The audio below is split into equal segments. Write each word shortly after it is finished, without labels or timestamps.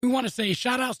We want to say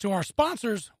shout outs to our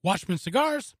sponsors, Watchman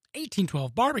Cigars,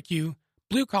 1812 Barbecue,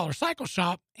 Blue Collar Cycle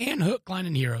Shop, and Hook, Line,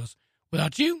 and Heroes.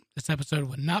 Without you, this episode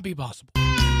would not be possible.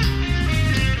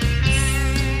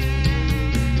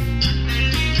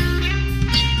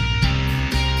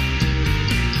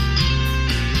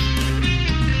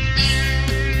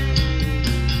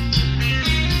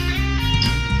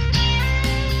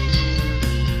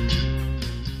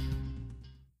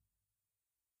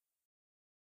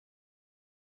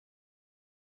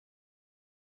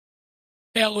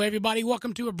 Hello, everybody.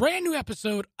 Welcome to a brand new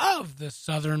episode of the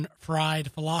Southern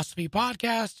Fried Philosophy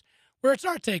Podcast, where it's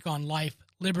our take on life,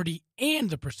 liberty, and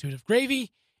the pursuit of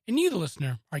gravy, and you, the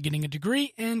listener, are getting a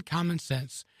degree in common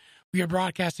sense. We are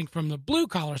broadcasting from the Blue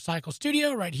Collar Cycle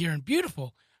Studio right here in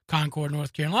beautiful Concord,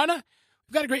 North Carolina.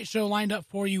 We've got a great show lined up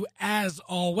for you, as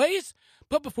always.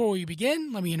 But before we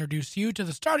begin, let me introduce you to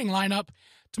the starting lineup.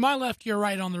 To my left, your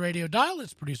right on the radio dial,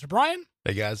 it's producer Brian.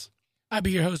 Hey, guys. I'll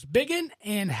be your host, Biggin,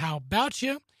 and how about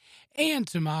you? And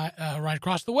to my right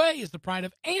across the way is the pride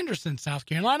of Anderson, South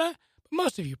Carolina. But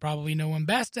most of you probably know him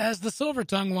best as the Silver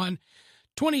Tongue one,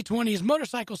 2020's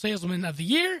Motorcycle Salesman of the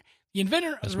Year, the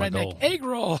inventor of the Redneck Egg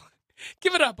Roll.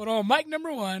 Give it up on old mic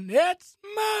number one. It's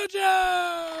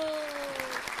Mojo!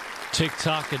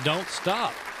 TikTok and don't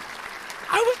stop.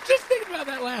 I was just thinking about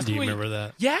that last week. Do you remember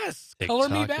that? Yes. TikTok Color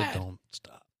Me and Bad. don't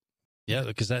stop. Yeah,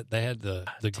 because they had the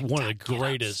one of the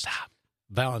greatest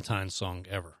Valentine's song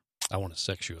ever. I want to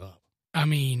sex you up. I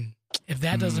mean, if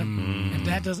that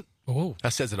doesn't, oh,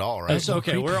 That says it all, right? It's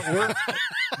okay. We're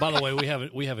by the way, we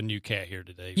have a new cat here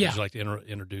today. Yeah. Would you like to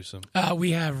introduce him?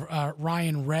 We have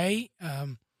Ryan Ray.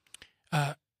 Is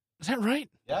that right?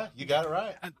 Yeah, you got it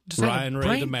right. Just had a Ryan Ray,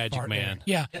 brain the Magic fart Man.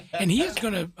 there. Yeah, and he is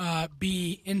going to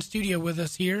be in studio with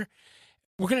us here.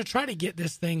 We're going to try to get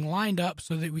this thing lined up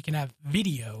so that we can have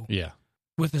video Yeah,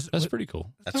 with us. that's pretty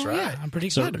cool. That's Oh, right. Yeah, I'm pretty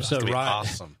excited about So it. Be Ryan,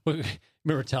 awesome.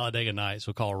 remember Talladega Nights?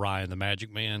 We'll call Ryan the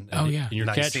Magic Man. Oh, yeah. And your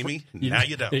Now you see me, now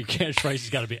you don't. Your catchphrase has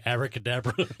got to be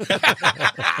abracadabra.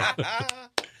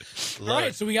 All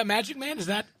right, so we got Magic Man.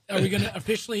 Are we going to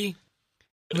officially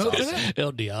vote for that?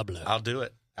 El Diablo. I'll do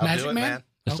it. I'll Magic do it, Man? man.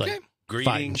 It's Okay. like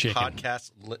Greeting fighting chicken.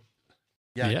 podcast.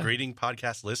 Yeah. Greeting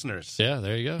podcast listeners. Yeah,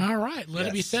 there you go. All right, let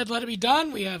it be Yes. said, let it be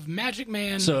done. We have Magic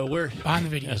Man So we're behind the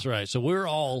video. That's right. So we're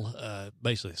all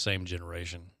basically the same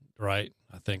generation, right?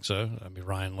 I think so. I mean,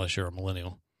 Ryan, unless you're a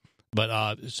millennial.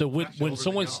 But so when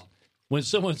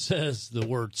someone says the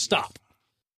word stop,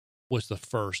 what's the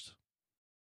first?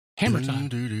 Hammer time.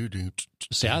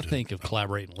 See, I think of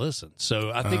collaborate and listen.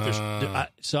 So I think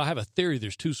I have a theory.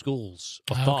 There's two schools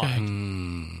of thought Okay.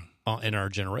 in our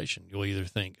generation. You'll either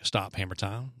think stop hammer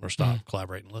time or stop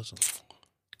collaborate and listen.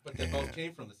 But they both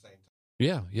came from the same time.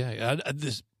 Yeah. Yeah.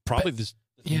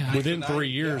 Within 3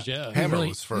 years. Yeah. Hammer Really-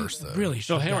 was first, though. Really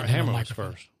So should have Hammer gotten a was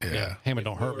microphone. first. Yeah. Hammer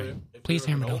don't hurt me. Please,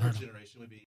 Hammer, don't hurt him. Generation would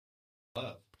be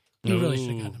love. You really No.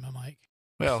 should have gotten him a mic.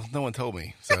 Well, no one told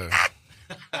me, so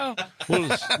Oh,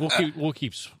 We'll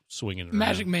keep swinging it around.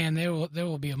 Magic Man, there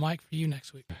will be a mic for you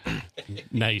next week.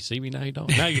 Now you see me, now you don't.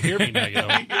 Now you hear me, now you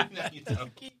don't. No, you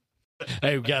don't.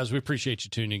 Hey, guys, we appreciate you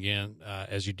tuning in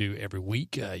as you do every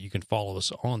week. You can follow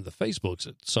us on the Facebooks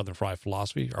at Southern Fried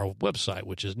Philosophy, our website,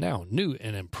 which is now new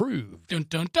and improved Dun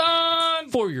dun dun.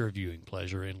 for your viewing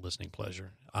pleasure and listening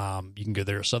pleasure. You can go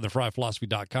there at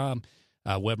southernfriedphilosophy.com.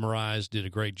 Webmerize did a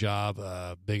great job.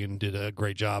 Biggin did a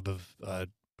great job of,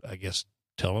 I guess,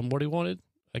 telling him what he wanted.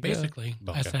 I guess. Basically,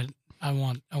 I Okay. said I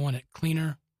want it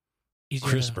cleaner,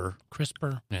 easier,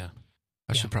 crisper, Yeah.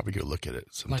 I should probably go look at it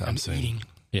like sometime I'm soon. eating.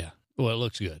 Yeah. Well, it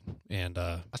looks good. And saw it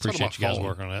on appreciate my you guys phone.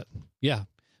 working on that. Yeah.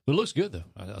 But it looks good, though.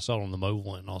 I saw it on the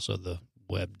mobile and also the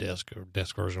web desk or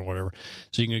desk version or whatever.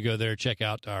 So you can go there, check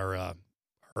out our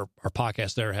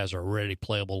podcast there. Has our already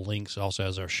playable links. It also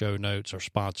has our show notes, our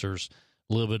sponsors,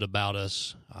 a little bit about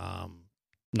us.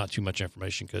 Not too much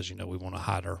information because, we want to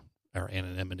hide our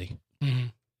anonymity. Mm-hmm.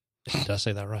 Did I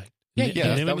say that right? Yeah, Yeah,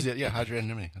 Anonymity? that was it. Yeah, hide your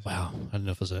anonymity. Wow. I don't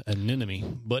know if it was an anonymity.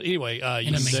 But anyway, you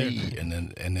can Anonymity. there- C and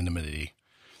then anonymity.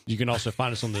 You can also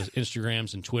find us on the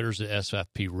Instagrams and Twitters at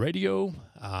SFP Radio.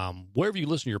 Wherever you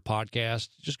listen to your podcast,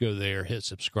 just go there, hit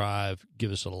subscribe,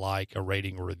 give us a like, a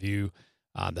rating, a review.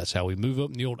 That's how we move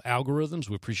up in the old algorithms.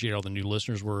 We appreciate all the new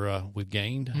listeners we've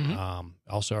gained.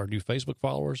 Also, our new Facebook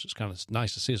followers. It's kind of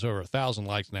nice to see us over 1,000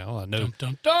 likes now. I know. Dun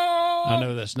dun dun. I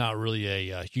know that's not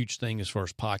really a huge thing as far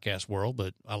as podcast world,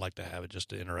 but I like to have it just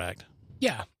to interact.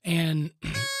 Yeah, and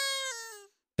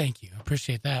thank you.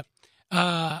 Appreciate that.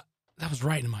 That was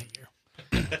right in my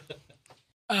ear.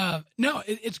 No,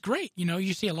 it's great.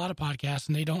 You see a lot of podcasts,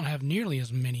 and they don't have nearly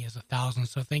as many as 1,000.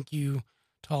 So thank you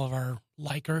to all of our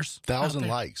likers. 1,000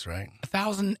 likes, right?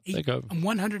 Think of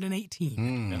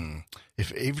 118.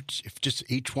 If just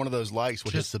each one of those likes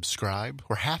would hit subscribe,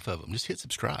 or half of them, just hit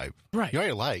subscribe. Right. You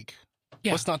already like.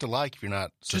 Yeah. What's not to like if you're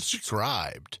not Just-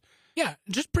 subscribed? Yeah,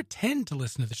 just pretend to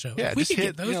listen to the show. Yeah, If we just could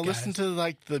hit, get those guys, listen to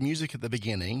like the music at the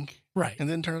beginning right, and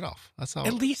then turn it off. That's all.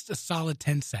 at least a solid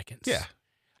 10 seconds. Yeah.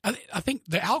 I think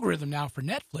the algorithm now for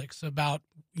Netflix about,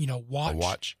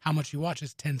 watch how much you watch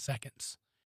is 10 seconds.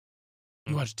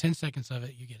 You watch 10 seconds of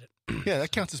it, you get it. Yeah,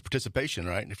 that counts as participation,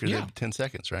 right? If you're Yeah. there 10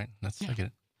 seconds, right? I get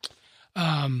it.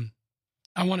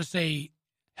 I want to say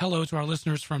hello to our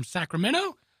listeners from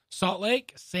Sacramento, Salt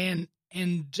Lake, San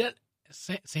Angelo,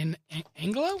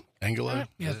 Angelo?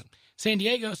 yes. San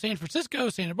Diego, San Francisco,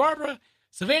 Santa Barbara,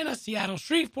 Savannah, Seattle,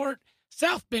 Shreveport,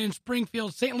 South Bend,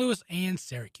 Springfield, St. Louis, and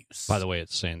Syracuse. By the way,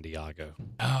 it's San Diego.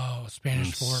 Oh,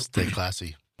 Spanish for Stay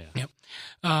classy.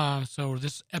 So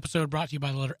this episode brought to you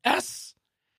by the letter S.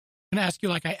 I'm going to ask you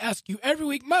like I ask you every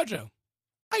week, Mojo,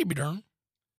 how you be doing?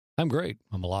 I'm great.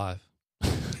 I'm alive.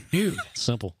 Dude.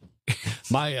 Simple.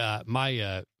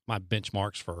 My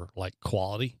benchmarks for like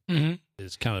quality Mm-hmm.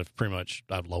 is kind of pretty much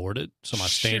I've lowered it. So my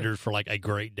standard for like a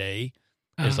great day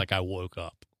Uh-huh. is like I woke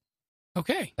up.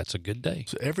 Okay. That's a good day.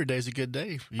 So every day's a good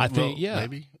day. I think, yeah.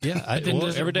 Maybe. Yeah. then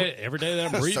does it every day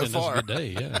that I'm breathing is a far. good day.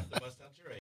 Yeah.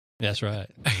 That's right.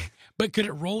 But could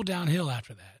it roll downhill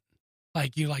after that?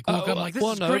 Like you woke up like this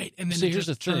is no. great, and then See, it here's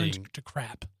just the turns thing. to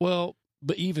crap. Well,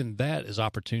 but even that is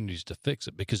opportunities to fix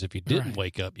it because if you didn't Right.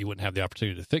 wake up, you wouldn't have the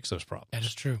opportunity to fix those problems. That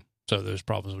is true. So those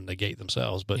problems would negate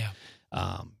themselves. But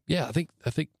Yeah. I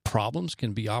think problems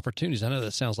can be opportunities. I know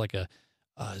that sounds like a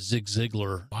Zig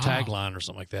Ziglar Wow. tagline or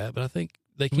something like that, but I think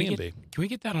they Can we can get- be. Can we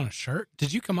get that on a shirt?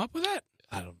 Did you come up with that?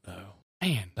 I don't know.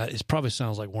 Man, It probably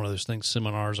sounds like one of those things,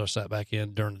 seminars I sat back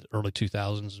in during the early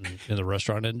 2000s in the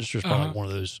restaurant industry. It's probably Uh-huh. one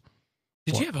of those.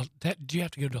 did you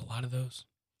have to go to a lot of those?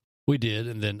 We did.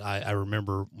 And then I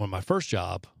remember when my first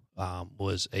job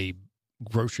was a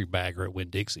grocery bagger at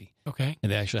Winn-Dixie. Okay.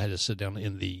 And they actually had to sit down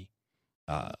in the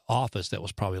office that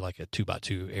was probably like a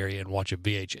 2x2 area and watch a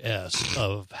VHS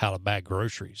of how to bag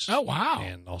groceries. Oh wow.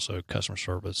 And also customer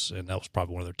service. And that was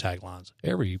probably one of their taglines.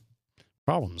 Every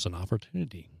problem's an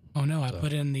opportunity. Oh no, I So-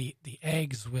 put in the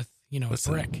eggs with a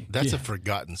Listen, brick. that's a Yeah.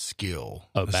 forgotten skill.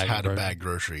 Oh, That's bagging how to groceries. bag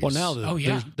groceries. Well, now Oh,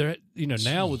 yeah.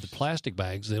 now with the plastic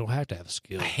bags, they don't have to have a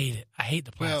skill. I hate it. I hate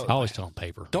the plastic. I always tell them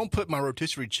paper. don't put my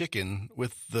rotisserie chicken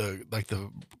with the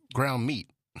ground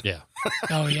meat. Yeah.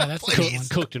 Oh yeah, that's a good Please. one.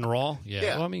 Cooked and raw. Yeah.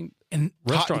 Yeah. Well, I mean, And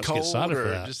restaurants Hot and get cited cold for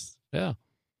or that. just Yeah.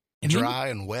 and dry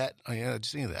and wet. Oh yeah,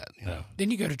 just any of that. You know. Yeah.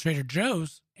 then you go to Trader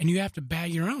Joe's and you have to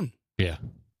bag your own. Yeah.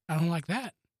 I don't like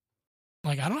that.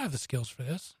 Like I don't have the skills for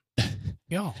this.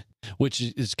 Y'all. Which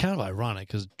is kind of ironic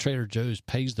because Trader Joe's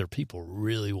pays their people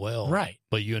really well. Right.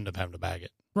 But you end up having to bag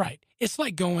it. Right. It's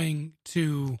like going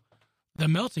to the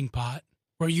melting pot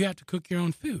where you have to cook your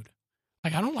own food.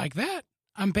 Like, I don't like that.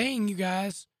 I'm paying you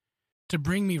guys to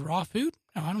bring me raw food.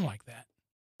 No, I don't like that.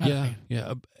 Not a Yeah. fan.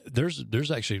 Yeah.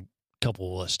 There's actually a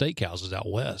couple of steakhouses out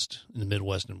west in the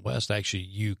Midwest and West. Actually,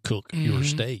 you cook your Mhm.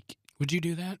 steak. Would you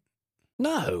do that?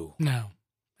 No. No.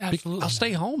 Absolutely. I'll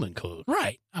stay not. home and cook.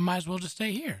 Right. I might as well just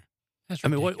stay here. That's I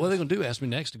mean, what are they ridiculous. going to do? Ask me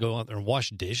next to go out there and wash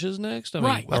dishes next? I mean,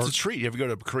 Right. That's or- a treat. You ever go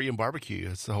to a Korean barbecue?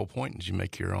 That's the whole point. Is you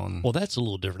make your own. Well, that's a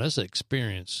little different. That's an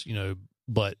experience,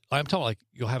 But I'm talking like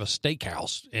you'll have a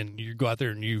steakhouse and you go out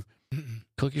there and you Mm-mm.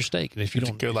 cook your steak. And if you you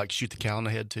don't, go like shoot the cow in the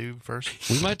head too first.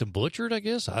 we might have to butcher it. I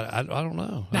guess I don't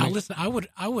know. Now, I mean, listen, I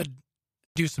would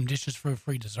do some dishes for a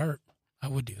free dessert. I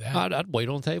would do that. I'd wait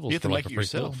on tables You have for to like make a it free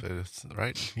yourself, meal.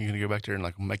 right? You're gonna go back there and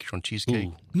like make your own cheesecake.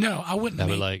 Ooh, No, I wouldn't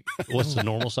that'd be make like what's the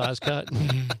normal size cut?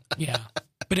 Mhm. Yeah.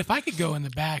 But if I could go in the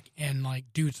back and like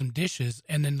do some dishes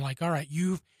and then like, all right,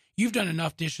 you've done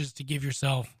enough dishes to give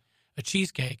yourself a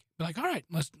cheesecake. Be like, all right,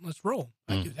 let's roll.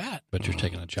 I Mm. do that. But you're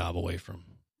taking a job away from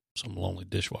some lonely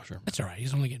dishwasher. That's all right.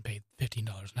 He's only getting paid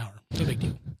 $15 an hour. No big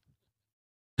deal.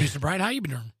 Mr. Bright, how you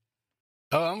been doing?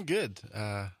 Oh, I'm good.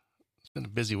 It's been a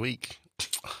busy week.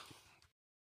 I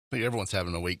think everyone's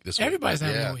having a week this week. Everybody's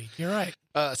having Yeah. a week. You're right.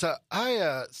 So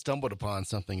I stumbled upon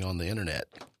something on the internet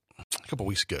a couple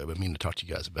weeks ago, but I mean to talk to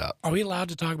you guys about. Are we allowed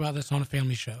to talk about this on a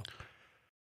family show?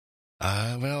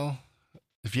 Well,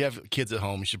 if you have kids at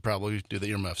home, you should probably do the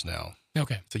earmuffs now.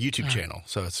 Okay. It's a YouTube All right. channel,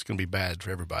 so it's going to be bad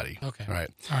for everybody. Okay. All right.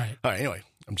 All right. All right. Anyway,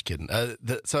 I'm just kidding.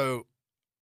 So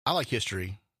I like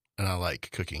history and I like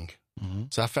cooking. Mm-hmm.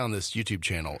 So I found this YouTube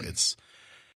channel. It's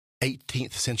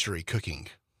 18th century cooking.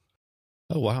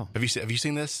 Oh wow. Have you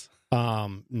seen this?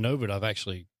 No, but I've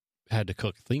actually had to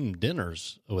cook themed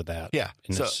dinners with that. Yeah.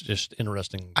 And So it's just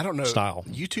interesting. I don't know. Style.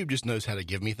 YouTube just knows how to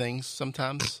give me things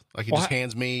sometimes. Like it Well, just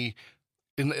hands me.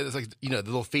 And it's like, the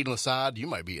little feet on the side, you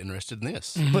might be interested in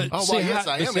this. Mhm. But Oh, see, well, yes,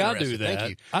 I am I do interested. that. Thank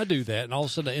you. I do that, and all of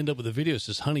a sudden I end up with a video that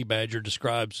says "Honey Badger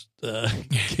describes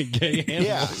gay animals."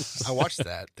 Yeah, I watched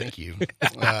that. Thank you.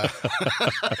 I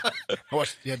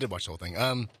did watch the whole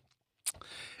thing.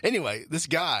 Anyway, this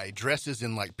guy dresses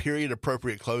in like period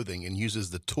appropriate clothing and uses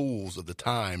the tools of the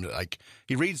time. Like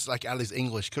he reads like out of these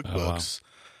English cookbooks,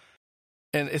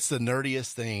 and it's the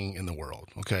nerdiest thing in the world.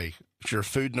 Okay, if you're a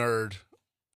food nerd,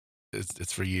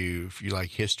 it's for you. If you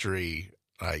like history,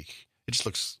 like it just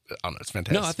looks. I don't know. It's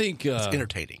fantastic. No, I think it's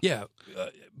entertaining. Yeah,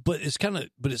 but it's kind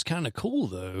of cool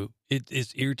though.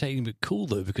 It's irritating but cool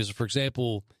though, because for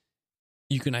example,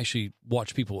 you can actually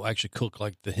watch people actually cook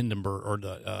like the Hindenburg or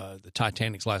the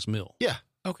Titanic's last meal. Yeah.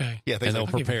 Okay. Yeah. And they'll I'll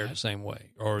give you prepare it that. the same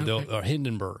way, or Okay. or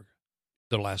Hindenburg,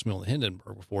 the last meal in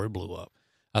Hindenburg before it blew up.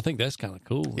 I think that's kind of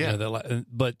cool. Yeah.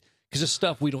 But because it's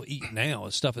stuff we don't eat now,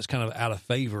 it's stuff that's kind of out of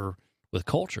favor with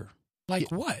culture.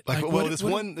 Like what? Like, well, what- this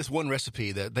what- one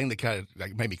recipe, the thing that kind of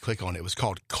like made me click on it was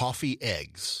called coffee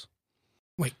eggs.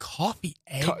 Wait, coffee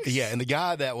eggs? Yeah, and the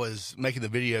guy that was making the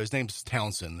video, his name's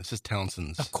Townsend. This is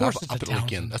Townsend's. Of course it's I'll a put a link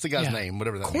in. Townsend. That's the guy's Yeah. name,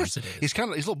 whatever that Of course means. it is. He's a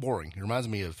little boring. He reminds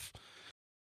me of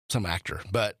some actor,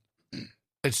 but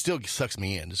it still sucks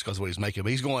me in just because of what he's making.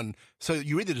 But he's going, so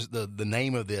you read the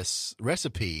name of this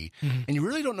recipe, Mhm. and you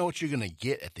really don't know what you're going to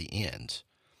get at the end.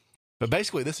 But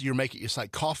basically, it's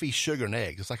like coffee, sugar, and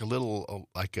eggs. It's like a little,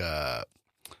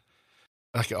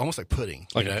 almost like pudding.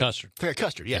 Like you a know? custard. It's like a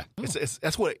custard, yeah. Oh. It's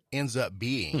that's what it ends up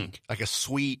being, like a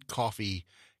sweet coffee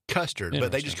custard.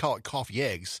 But they just Interesting. call it coffee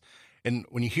eggs. And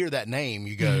when you hear that name,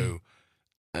 you go,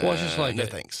 Well, it's just like no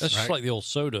thanks. That's just right? like the old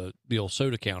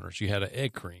soda counters. You had an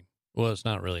egg cream. Well, it's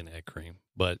not really an egg cream,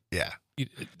 but yeah,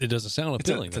 it doesn't sound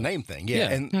appealing. it's a name thing, yeah.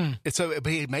 Yeah. And it's but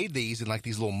he made these in like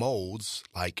these little molds,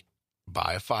 like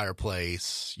by a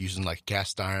fireplace, using like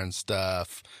cast iron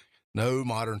stuff. No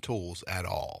modern tools at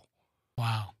all.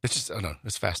 Wow. It's just, I don't know,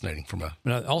 it's fascinating from a.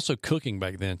 And also cooking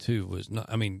back then too was not.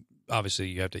 I mean, obviously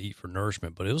you have to eat for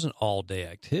nourishment, but it was an all day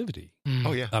activity. Mm.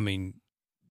 Oh yeah, I mean,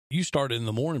 you started in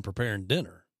the morning preparing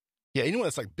dinner. yeah. Anyone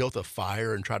that's like built a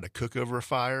fire and tried to cook over a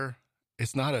fire,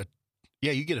 it's not a.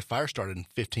 Yeah, you get a fire started in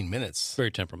 15 minutes. Very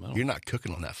temperamental. You're not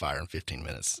cooking on that fire in 15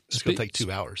 minutes. It's Spe- going to take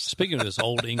 2 hours. Speaking of this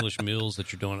old English meals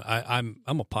that you're doing, I'm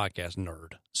a podcast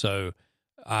nerd. So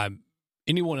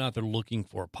anyone out there looking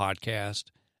for a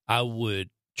podcast, I would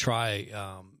try.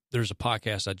 There's a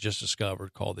podcast I just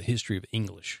discovered called The History of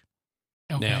English.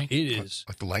 Okay. Now it is,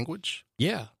 Like the language?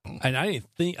 yeah, Oh. and I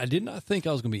did not think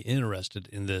I was going to be interested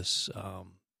in this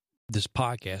this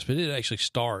podcast, but it actually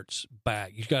starts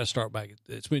back. You got to start back.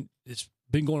 It's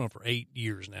been going on for 8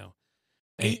 years now.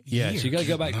 Yeah, so you got to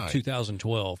go back Nice. to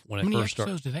 2012 when How it many first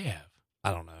started. episodes do they have?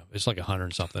 I don't know. It's like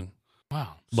 100 something.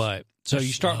 Wow. But so That's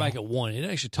you start slow. back at one. It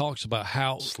actually talks about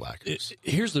how. Slackers.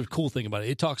 Here's the cool thing about it.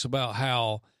 It talks about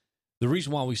how the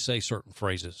reason why we say certain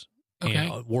phrases Okay.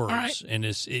 and words, All right. and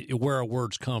it's where our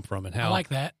words come from, and how. I like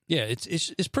that. Yeah,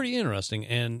 it's pretty interesting,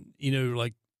 and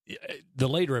like the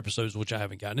later episodes, which I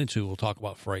haven't gotten into, we'll talk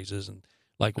about phrases and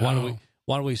like why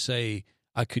do we say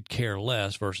I could care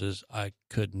less versus I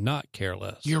could not care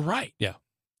less. You're right. Yeah.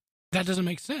 That doesn't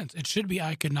make sense. It should be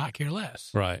I could not care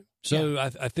less. Right. So I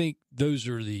think those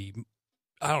are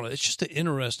I don't know. It's just an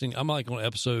interesting. I'm like on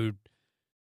episode,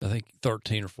 I think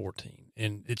 13 or 14,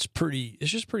 and it's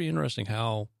just pretty interesting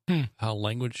how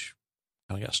language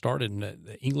kind of got started. And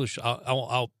the English,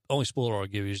 I'll only spoiler I'll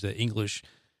give you is that English.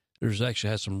 There's actually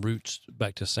has some roots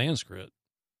back to Sanskrit,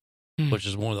 which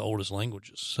is one of the oldest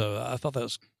languages. So I thought that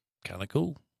was kind of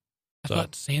cool. I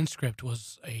thought Sanskrit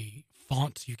was a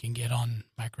font you can get on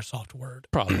Microsoft Word.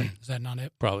 Probably. Is that not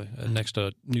it? Probably next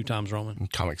to New Times Roman.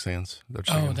 Comic Sans.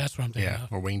 Oh, that's what I'm thinking yeah,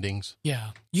 of. or Wingdings.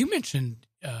 Yeah. You mentioned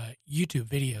YouTube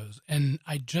videos, and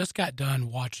I just got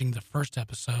done watching the first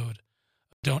episode of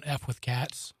Don't F with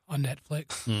Cats on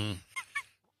Netflix.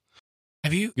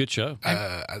 Have you? Good show.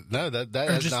 No, that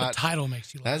Or has just not. the title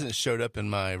makes you That laugh. hasn't showed up in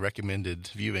my recommended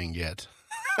viewing yet.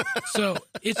 So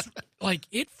it's like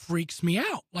it freaks me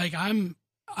out. Like I'm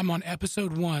on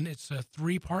episode 1. It's a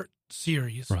 3-part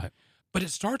series, Right. but it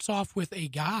starts off with a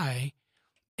guy,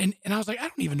 and I was like, I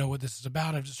don't even know what this is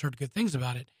about. I've just heard good things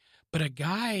about it. But a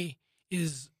guy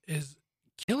is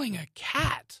killing a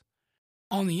cat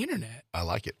on the internet, I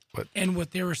like it, but and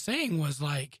what they were saying was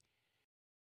like,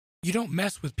 you don't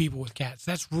mess with people with cats.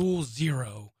 That's rule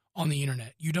 0 on the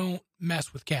internet. You don't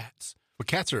mess with cats.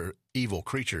 cats are evil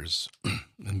creatures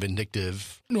and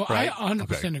vindictive. No, right? I 100%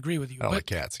 Okay. agree with you. I don't but like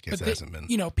cats. I guess but it hasn't been.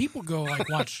 You know, people go like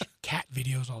watch cat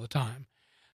videos all the time.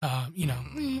 I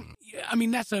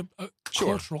mean, that's a Sure.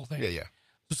 cultural thing. Yeah, yeah.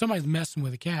 So somebody's messing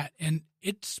with a cat, and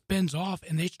it spins off,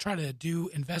 and they try to do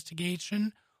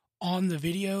investigation on the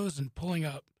videos and pulling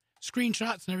up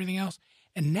screenshots and everything else.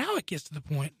 And now it gets to the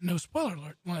point, no spoiler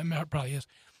alert, well, it probably is,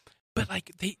 but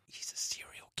like he's a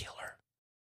serial killer.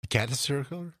 The cat is a serial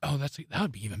killer? Oh, that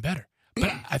would be even better.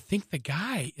 But I think the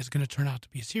guy is going to turn out to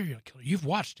be a serial killer. You've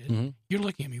watched it. Mm-hmm. You're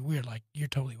looking at me weird, like you're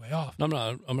totally way off. I'm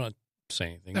not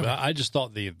saying anything. Okay. But I just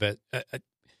thought the event.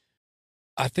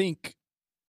 I think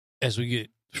as we get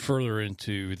further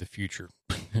into the future,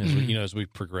 as we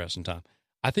progress in time,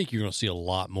 I think you're going to see a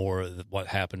lot more of what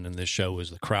happened in this show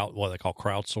is what they call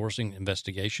crowdsourcing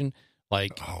investigation.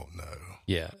 Like, oh no,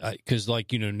 yeah, because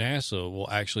NASA will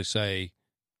actually say,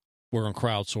 we're going to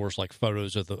crowdsource like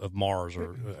photos of Mars or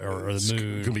the moon. It's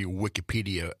going to be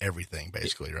Wikipedia everything,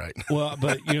 basically, right? Well,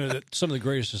 but some of the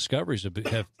greatest discoveries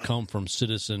have come from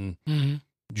citizen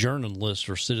journalists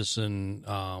or citizen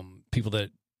people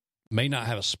that may not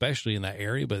have a specialty in that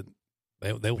area, but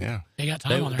they got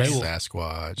time on their hands.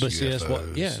 Sasquatch, but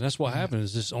UFOs. and that's what happened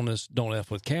is this on this Don't F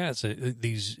with Cats.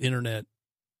 These internet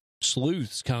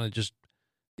sleuths kind of just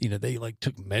they like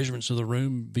took measurements of the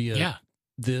room via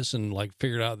this and like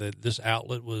figured out that this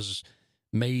outlet was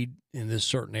made in this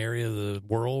certain area of the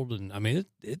world, and I mean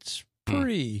it's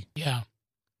pretty. Yeah.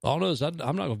 All I know is I'm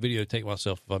not going to videotape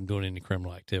myself if I'm doing any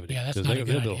criminal activity. Yeah, that's not a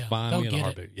good idea. They'll find They'll me in a get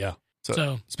heartbeat. Yeah.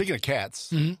 So speaking of cats,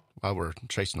 Mhm. while we're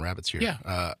chasing rabbits here, Yeah.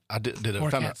 I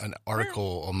found an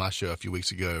article on my show a few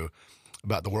weeks ago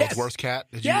about the world's Yes. worst cat.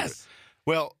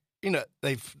 Well,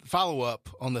 they follow up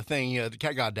on the thing. The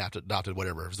cat got adopted,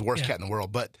 whatever. It was the worst cat in the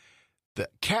world, but the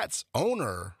cat's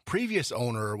previous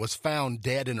owner, was found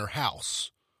dead in her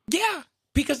house. Yeah,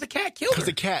 because the cat killed her. Because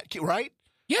the cat, right?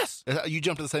 Yes. You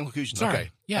jumped to the same conclusion. Sorry.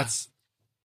 Okay. Yeah.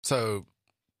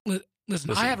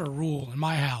 Listen, I have a rule in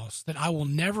my house that I will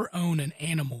never own an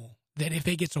animal that if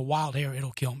it gets a wild hair,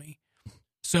 it'll kill me.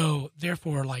 So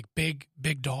therefore, like big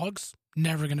dogs,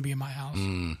 never going to be in my house.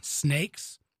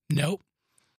 Snakes, nope.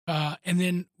 And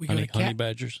then we go to cat. Honey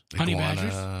badgers. Honey Iguana,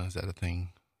 badgers. is that a thing?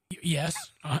 Yes,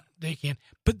 they can.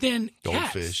 But then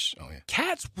Goldfish. Cats, Oh, yeah.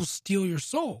 Cats will steal your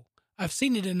soul. I've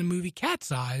seen it in the movie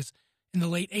Cat's Eyes in the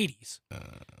late 80s.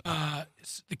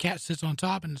 The cat sits on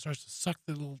top and starts to suck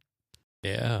the little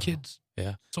kid's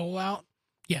soul out.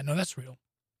 Yeah, no, that's real.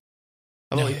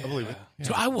 I believe it. Yeah.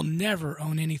 So I will never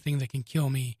own anything that can kill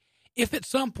me. If at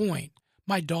some point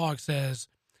my dog says,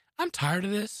 I'm tired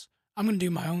of this, I'm going to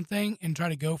do my own thing and try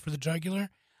to go for the jugular,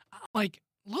 like,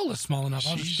 Lola's small enough.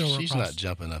 I'll just throw her She's across. not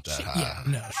jumping up that high. Yeah,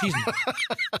 no, she's not.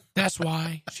 That's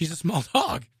why she's a small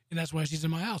dog, and that's why she's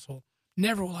in my household.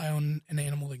 Never will I own an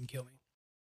animal that can kill me.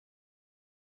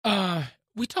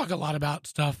 We talk a lot about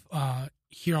stuff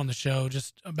here on the show,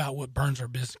 just about what burns our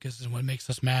biscuits and what makes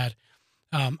us mad.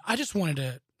 I just wanted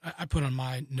to, I put on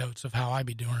my notes of how I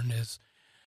be doing is,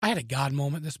 I had a God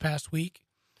moment this past week.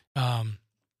 I'm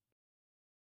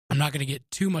not going to get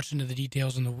too much into the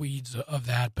details and the weeds of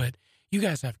that, but you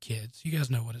guys have kids. You guys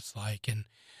know what it's like. And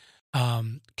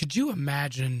could you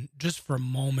imagine just for a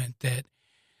moment that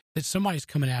somebody's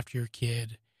coming after your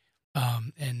kid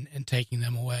and taking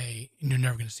them away and you're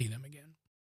never going to see them again?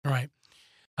 All right.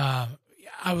 I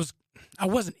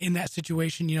wasn't in that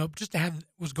situation, just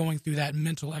was going through that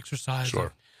mental exercise.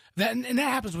 Sure. That, and that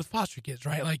happens with foster kids,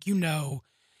 right? Like,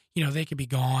 they could be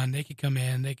gone, they could come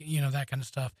in, they could, that kind of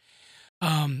stuff.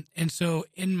 And so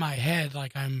in my head,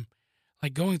 like I'm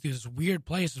like going through this weird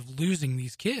place of losing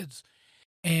these kids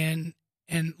and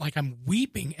like I'm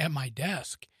weeping at my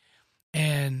desk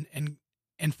and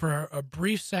for a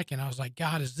brief second, I was like,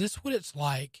 God, is this what it's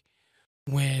like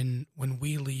when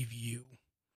we leave you?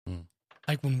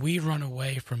 Like when we run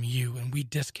away from you and we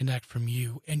disconnect from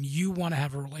you and you want to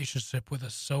have a relationship with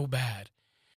us so bad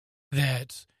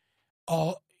that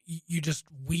you just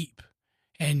weep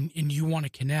and you want to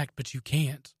connect, but you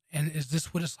can't. And is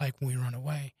this what it's like when we run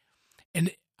away?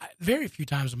 And very few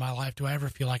times in my life do I ever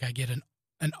feel like I get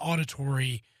an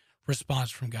auditory response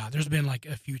from God. There's been like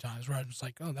a few times where I was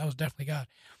like, oh, that was definitely God.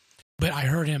 But I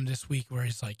heard him this week where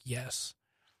he's like, yes,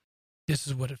 this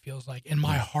is what it feels like. And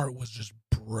my heart was just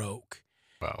broke.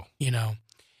 Wow.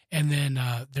 And then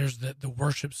there's the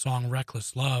worship song,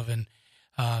 Reckless Love. And,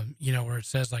 where it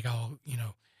says like,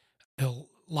 he'll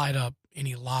light up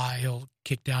any lie, he'll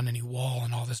kick down any wall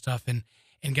and all this stuff. And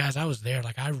guys, I was there.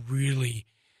 Like, I really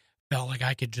felt like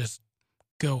I could just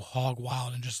go hog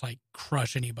wild and just like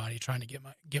crush anybody trying to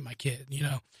get my kid,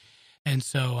 And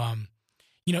so,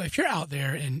 if you're out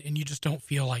there and you just don't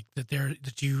feel like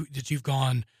that you've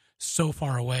gone so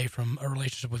far away from a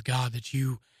relationship with God that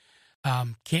you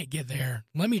can't get there,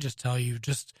 let me just tell you,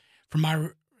 just from my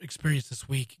experience this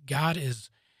week, God is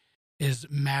is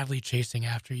madly chasing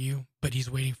after you, but he's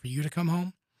waiting for you to come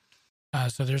home.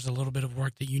 So there's a little bit of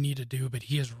work that you need to do, but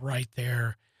he is right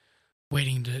there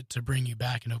waiting to bring you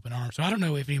back in open arms. So I don't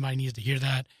know if anybody needs to hear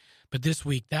that, but this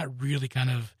week that really kind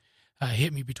of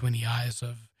hit me between the eyes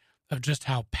of just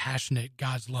how passionate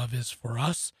God's love is for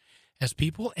us as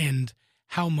people and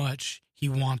how much he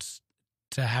wants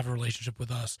to have a relationship with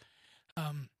us.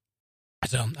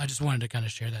 So I just wanted to kind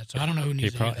of share that. So I don't know who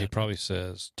needs to hear that. He probably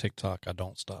says, TikTok, I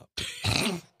don't stop.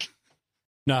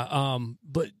 No,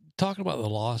 but talking about the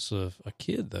loss of a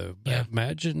kid, though,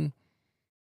 imagine,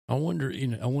 I wonder,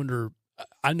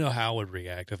 I know how I would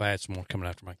react if I had someone coming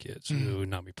after my kids. It would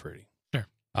not be pretty. Sure.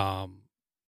 I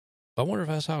wonder if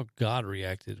that's how God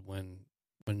reacted when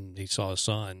he saw his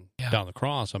son down the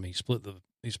cross. I mean, he split the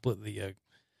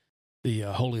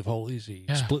Holy of Holies. He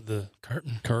split the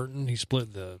curtain. He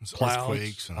split the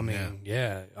clouds. And, I mean,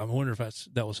 I wonder if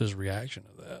that was his reaction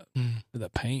to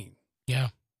that pain. Yeah.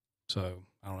 So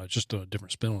I don't know, just a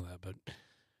different spin on that. But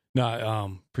no, I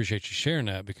appreciate you sharing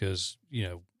that because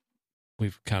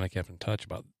we've kind of kept in touch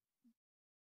about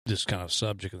this kind of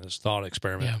subject and this thought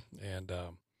experiment. Yeah. And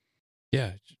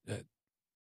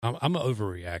I'm an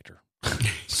overreactor.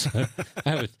 So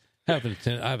I have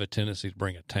a tendency to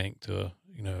bring a tank to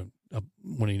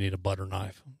when you need a butter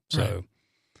knife. So,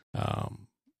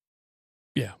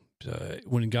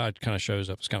 when God kind of shows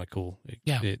up, it's kind of cool.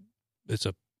 It's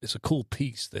a cool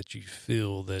piece that you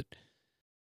feel that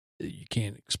you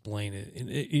can't explain it, and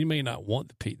you may not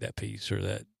want that piece or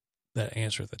that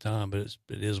answer at the time, but it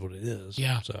is what it is.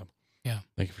 Yeah. So,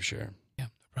 thank you for sharing. Yeah,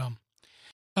 no problem.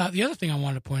 The other thing I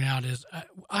wanted to point out is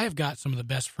I have got some of the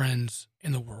best friends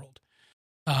in the world,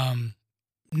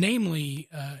 namely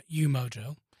you,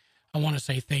 Mojo. I want to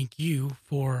say thank you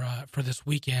for this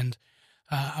weekend.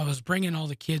 I was bringing all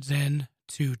the kids in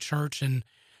to church, and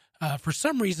for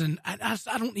some reason, I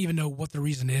don't even know what the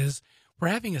reason is. We're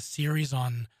having a series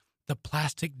on the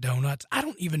plastic donuts. I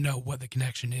don't even know what the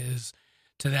connection is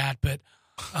to that, but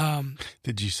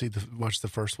did you watch the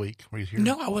first week? Were you here?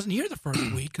 No, I wasn't here the first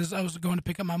week because I was going to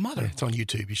pick up my mother. It's on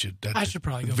YouTube. You should. I should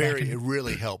probably go back. It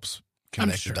really helps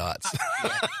connect the dots.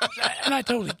 And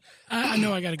I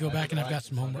know I got to go back, and I've got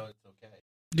some homework.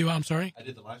 I'm sorry? I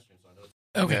did the live stream, so I know it's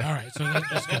okay. All right. So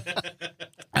that's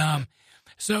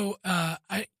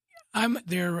good. I'm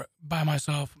there by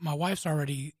myself. My wife's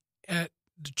already at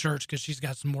the church because she's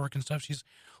got some work and stuff. She's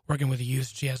working with the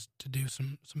youth. She has to do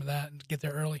some of that and get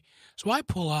there early. So I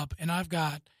pull up, and I've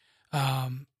got I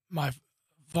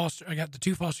got the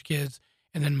two foster kids,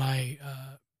 and then my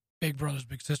big brother's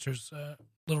big sister's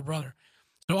little brother.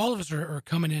 So all of us are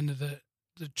coming into the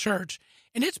church,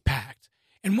 and it's packed.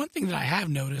 And one thing that I have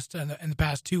noticed in the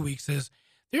past 2 weeks is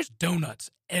there's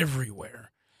donuts everywhere.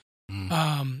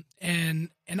 And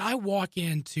I walk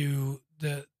into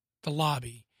the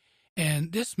lobby,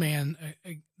 and this man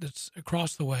that's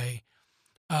across the way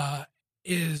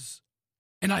is,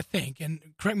 and I think, and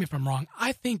correct me if I'm wrong,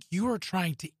 I think you are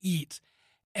trying to eat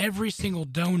every single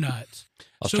donut.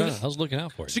 I was looking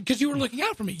out for you. Because you were looking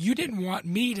out for me. You didn't want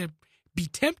me to be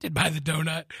tempted by the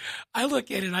donut. I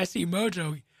look at it and I see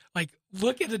Mojo,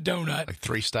 look at the donut. Like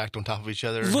three stacked on top of each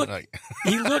other.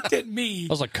 He looked at me. I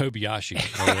was like Kobayashi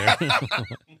over there. I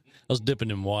was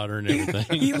dipping in water and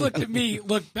everything. He looked at me,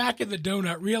 looked back at the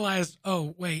donut, realized,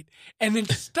 oh, wait, and then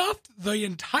stuffed the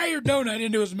entire donut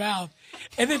into his mouth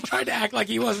and then tried to act like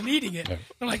he wasn't eating it.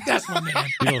 I'm like, that's my man.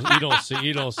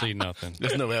 You don't see nothing.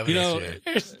 There's no evidence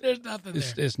yet. There's nothing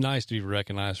there. It's nice to be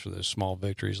recognized for those small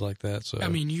victories like that. So I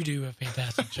mean, you do a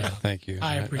fantastic job. Thank you.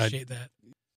 I appreciate that.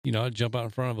 I'd jump out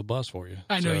in front of a bus for you.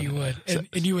 I know you would.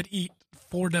 And you would eat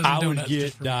 4 dozen donuts. I would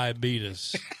get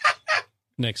diabetes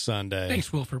next Sunday.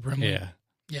 Thanks, Wilford Brimley.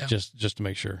 Yeah. Just to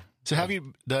make sure. So have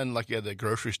you done at the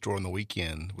grocery store on the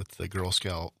weekend with the Girl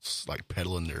Scouts,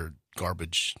 peddling their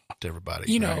garbage to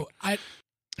everybody? I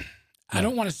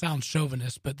don't want to sound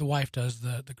chauvinist, but the wife does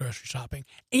the grocery shopping.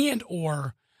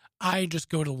 Or I just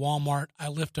go to Walmart, I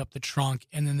lift up the trunk,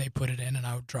 and then they put it in, and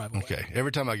I would drive away. Okay.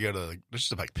 Every time I go to just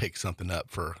to pick something up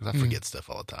because I forget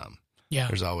stuff all the time. Yeah.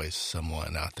 There's always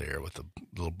someone out there with the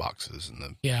little boxes and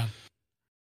the. Yeah.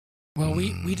 Well,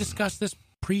 we discussed this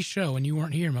pre-show, and you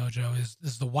weren't here, Mojo.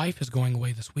 Is the wife is going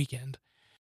away this weekend,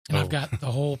 and I've got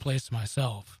the whole place to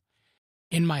myself.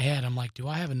 In my head, I'm like, do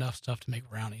I have enough stuff to make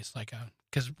brownies?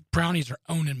 Because brownies are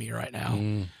owning me right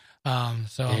now. But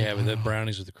the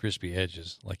brownies with the crispy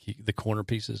edges, the corner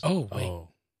pieces. Oh, wait.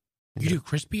 You do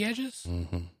crispy edges?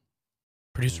 Mm-hmm.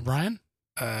 Producer Brian?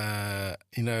 I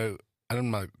don't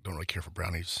really care for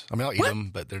brownies. I mean, I'll eat them,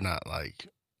 but they're not I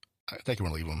think I'm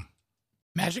gonna leave them.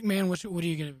 Magic Man, what are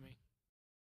you gonna give me?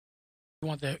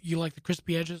 You like the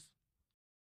crispy edges?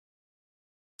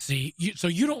 See, so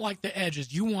you don't like the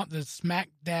edges. You want the smack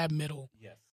dab middle.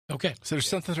 Yes. Okay. So there's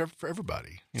something for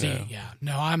everybody. You See, know? yeah.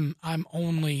 No,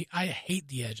 I hate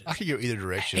the edges. I could go either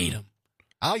direction. I hate them.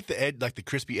 I like the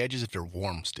crispy edges if they're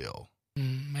warm still.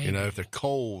 Maybe. You know, if they're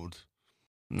cold,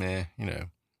 nah, you know.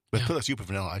 But Yeah. put a scoop of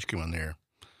vanilla ice cream on there.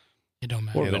 It don't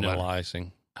matter. Or Yeah, don't vanilla matter.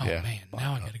 icing. Oh, Yeah. man.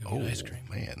 Now I got to go get ice cream.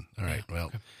 Man. All right. Yeah, Well,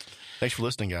 okay. thanks for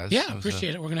listening, guys. Yeah, That was,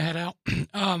 appreciate it. We're going to head out.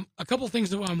 A couple of things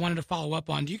that I wanted to follow up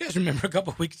on. Do you guys remember a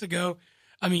couple of weeks ago?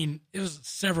 I mean, it was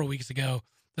several weeks ago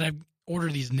that I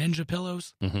ordered these Ninja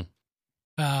pillows. Mhm.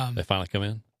 They finally come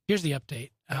in. Here's the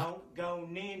update. Don't go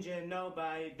ninja,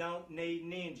 nobody don't need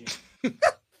ninja.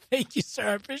 Thank you, sir.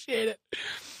 I appreciate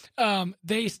it.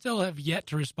 They still have yet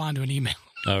to respond to an email.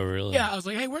 Oh, really? Yeah, I was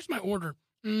like, hey, where's my order?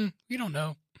 We don't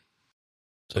know.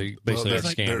 So you well, basically they're,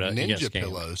 got scammed. they're out. You got ninja scammed.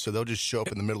 pillows, so they'll just show up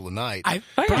in the middle of the night.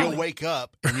 You'll You'll wake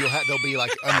up and they'll be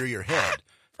like under your head.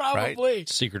 Probably.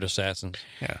 Secret assassins.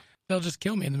 They'll just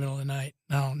kill me in the middle of the night.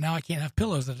 No, now I can't have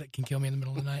pillows that can kill me in the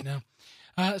middle of the night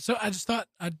now. So I just thought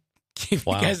I'd give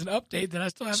Wow. you guys an update that I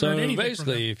still haven't So heard anything from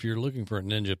basically, them. if you're looking for a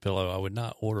ninja pillow, I would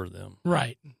not order them.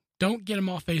 Right. Don't get them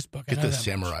off Facebook. I Get know the that much.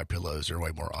 samurai pillows. They're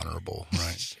way more honorable,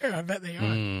 right? Sure, I bet they are.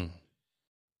 Mm.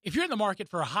 If you're in the market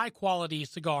for a high-quality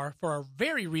cigar for a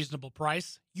very reasonable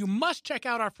price, you must check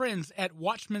out our friends at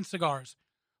Watchman Cigars.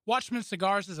 Watchman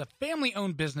Cigars is a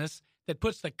family-owned business that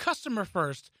puts the customer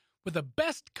first with the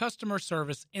best customer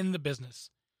service in the business.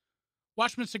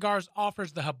 Watchman Cigars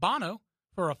offers the Habano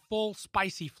for a full,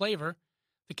 spicy flavor,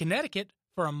 the Connecticut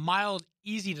for a mild,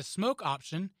 easy-to-smoke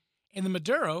option, and the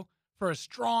Maduro for a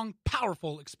strong,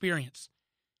 powerful experience.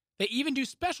 They even do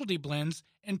specialty blends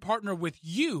and partner with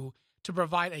you to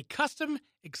provide a custom,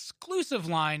 exclusive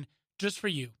line just for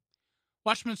you.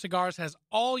 Watchman Cigars has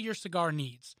all your cigar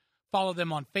needs. Follow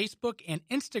them on Facebook and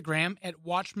Instagram at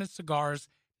Watchman Cigars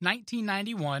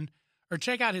 1991, or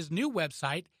check out his new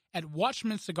website at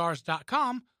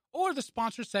watchmancigars.com or the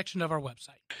sponsor section of our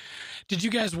website. Did you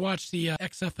guys watch the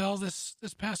XFL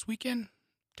this past weekend?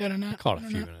 Did I not? I caught a Did I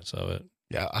few not? minutes of it.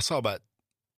 Yeah, I saw about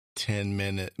 10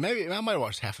 minutes. Maybe I might have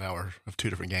watched half an hour of two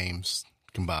different games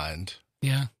combined.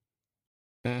 Yeah.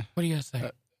 Eh. What do you guys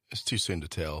think? It's too soon to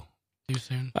tell. Too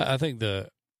soon? I think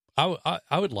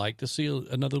I would like to see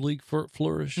another league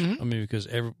flourish. Mhm. I mean, because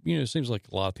it seems like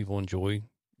a lot of people enjoy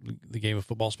the game of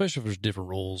football, especially if there's different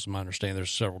rules. I understand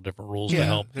there's several different rules to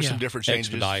help. There's some different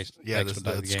changes. expedite the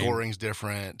the game. scoring's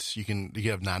different. You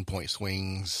have 9-point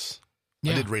swings.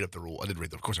 Yeah. I did read up the rule.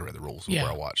 Of course, I read the rules Yeah.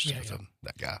 before I watched Yeah, with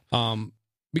that guy.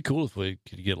 Be cool if we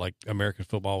could get like American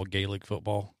football with Gaelic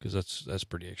football, because that's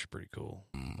pretty cool.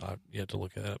 You have to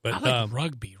look at it, but I like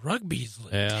rugby. Rugby's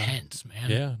yeah. intense,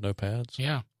 man. yeah, no pads,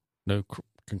 Yeah. no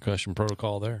concussion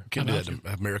protocol there. Couldn't do How that.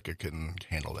 about America couldn't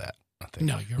handle that. I think.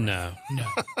 No, you're right.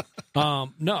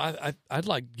 No. No. I'd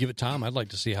like to give it time. I'd like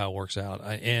to see how it works out.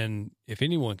 And if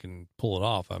anyone can pull it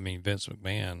off, I mean, Vince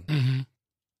McMahon. Mm-hmm.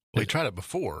 Well, he tried it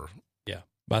before. Yeah,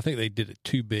 but I think they did it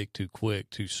too big, too quick,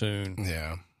 too soon.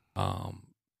 Yeah.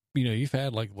 You've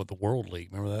had like the World League.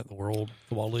 Remember that, the World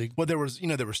Football League? Well, there was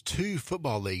two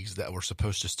football leagues that were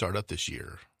supposed to start up this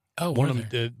year. Oh, One were of them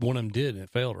there? did. One of them did, and it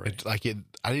failed. Right? I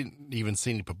didn't even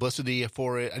see any publicity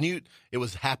for it. I knew it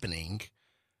was happening,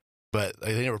 but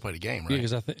they never played a game, Yeah, right?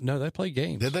 because they played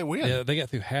games. Did they win? Yeah, they got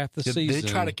through half the Did season. they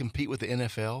try to compete with the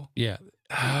NFL? Yeah,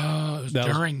 Oh, it was That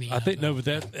was- during the. I think NFL. no, but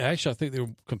that actually I think they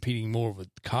were competing more with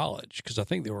college, because I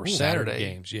think they were Ooh, Saturday Saturday.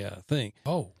 games. Yeah, I think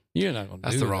Oh, you're not going to.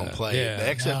 That's the wrong play. Yeah, The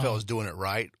XFL No. is doing it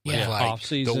right. Yeah. It's like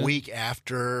Off-season. the week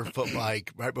after football,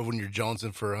 like right before when you're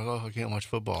jonesing for I can't watch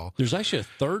football. There's actually a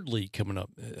third league coming up.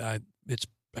 I can't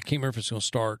remember if it's going to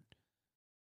start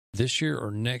this year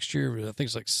or next year. But I think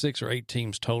it's like 6 or 8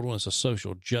 teams total, and it's a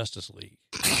social justice league.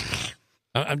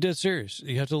 I'm dead serious.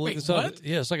 You have to look Wait, this up. what?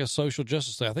 Yeah, it's like a social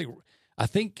justice league. I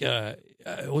think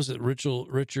was it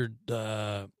Richard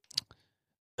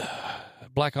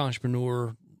black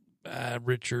entrepreneur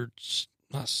Richard,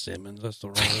 not Simmons. That's the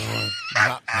wrong one.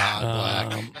 Not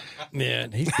black. Yeah,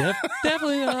 and he's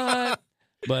definitely not.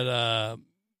 But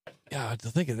yeah, to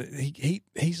think of it,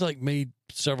 he's like made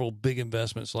several big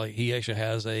investments. Like he actually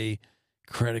has a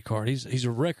credit card. He's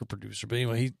a record producer. But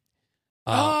anyway, he.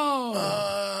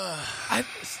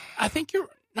 I think you're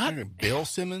not. Bill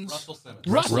Simmons. Russell Simmons.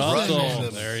 Russell Russell.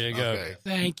 Simmons. There you go. Okay.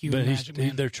 Thank you, But Magic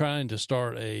Man. they're trying to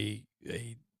start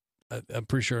I'm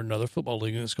pretty sure another football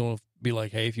league that's going to be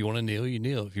like, hey, if you want to kneel, you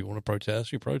kneel. If you want to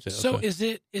protest, you protest. So is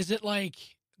it like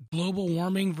global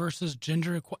warming versus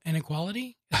gender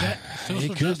inequality? Is that social it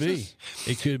could justice?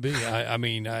 be. It could be. I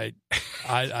mean, I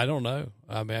don't know.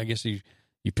 I mean, I guess you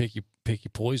pick your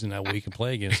poison that week and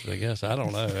play against it. I guess I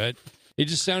don't know. It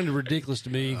just sounded ridiculous to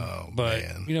me. Oh, but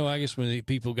man. you know, I guess when the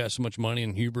people got so much money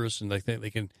and hubris, and they think they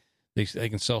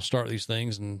can self-start these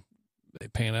things and they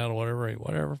pan out or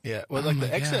whatever. Yeah, well, Oh like the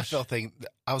my XFL gosh. thing,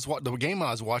 the game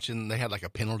I was watching, they had like a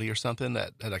penalty or something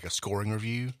that had like a scoring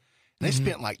review, and they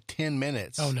spent like 10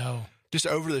 minutes. Oh no. Just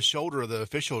over the shoulder of the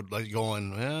official, like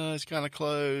going, well, it's kind of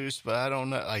close, but I don't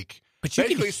know. Like, But you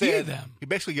can basically hear said, them. He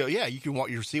basically go, yeah, you can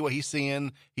see what he's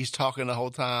seeing. He's talking the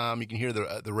whole time. You can hear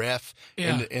the ref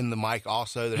Yeah. in the mic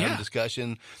also. They're having a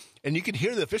discussion, and you can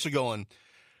hear the official going,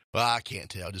 well, I can't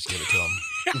tell. Just give it to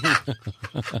him.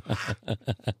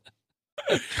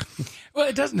 Well,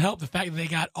 it doesn't help the fact that they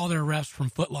got all their refs from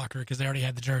Foot Locker because they already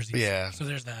had the jerseys. Yeah. So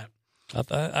there's that.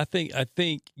 I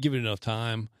think give it enough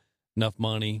time, enough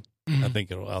money. Mhm. I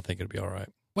think it'll be all right.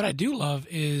 What I do love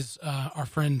is our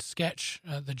friend Sketch,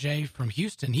 the Jay from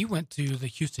Houston. He went to the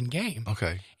Houston game,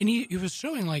 Okay. and he was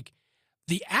showing like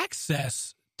the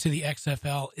access to the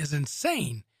XFL is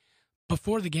insane.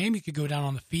 Before the game, you could go down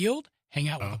on the field, hang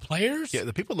out with the players. Yeah,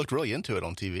 the people looked really into it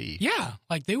on TV. Yeah,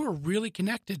 like they were really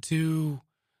connected to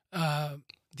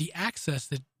the access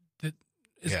that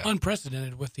is Yeah.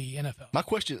 unprecedented with the NFL. My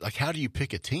question is, like, how do you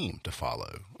pick a team to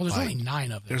follow? Well, there's Like, only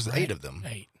 9 of them. There's right? 8 of them.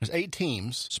 8. There's 8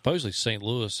 teams. Supposedly, St.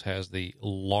 Louis has the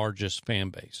largest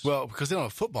fan base. Well, because they don't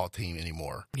have a football team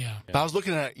anymore. Yeah. But I was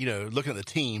looking at the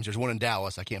teams. There's one in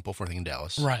Dallas. I can't pull for anything in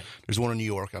Dallas. Right. There's one in New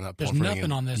York. I'm not There's pulling for anything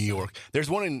nothing in on this New side. York.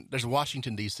 There's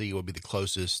Washington D.C. would be the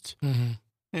closest. Mm-hmm.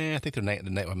 I think the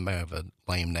name may have a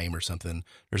lame name or something.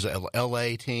 There's a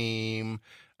L.A. team.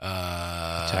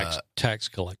 Tax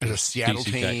collector. There's a Seattle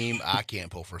DC tax. team. I can't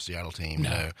pull for a Seattle team.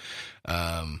 No.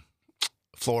 No.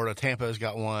 Florida, Tampa's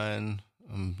got one.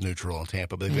 I'm neutral on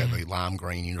Tampa, but they've got the lime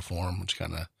green uniform, which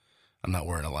kind of, I'm not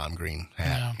wearing a lime green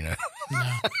hat. No. You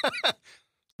know,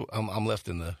 No. I'm left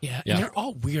in the. Yeah. Yeah. And they're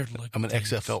all weird looking. I'm an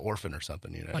things. XFL orphan or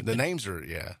something. You know, Like the the- names are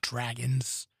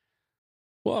Dragons.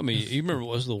 Well, I mean, you remember it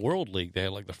was the World League. They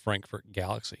had like the Frankfurt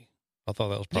Galaxy. I thought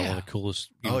that was probably one of the coolest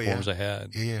Oh, yeah. uniforms they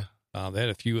had. yeah. They had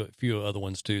a few other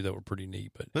ones too that were pretty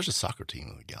neat. But There's a soccer team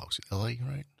in the Galaxy, LA,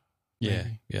 right? yeah,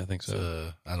 Maybe. yeah, I think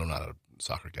so. I'm not a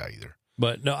soccer guy either.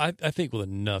 But no, I think with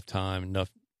enough time, enough,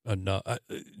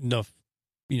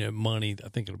 money, I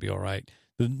think it'll be all right.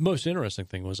 The most interesting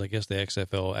thing was, I guess the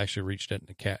XFL actually reached out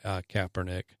to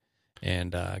Kaepernick,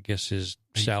 and I guess his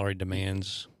salary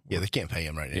demands. Yeah, they can't pay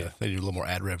him right now. Yeah. They need a little more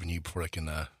ad revenue before they can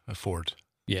afford.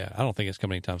 Yeah, I don't think it's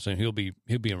coming anytime soon. He'll be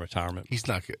in retirement. He's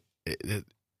not good.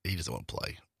 He doesn't want to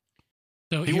play.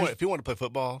 So If he here's- wanted to play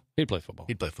football, He'd play football.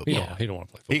 he'd play He football. don't, he don't want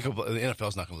to play He football. could, the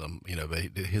NFL's not going to let him,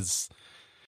 but his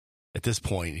at this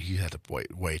point he had to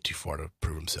wait way too far to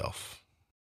prove himself.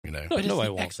 No, but it's nobody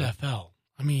the wants that. XFL.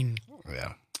 I mean,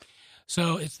 Yeah,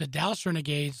 so it's the Dallas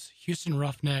Renegades, Houston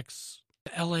Roughnecks,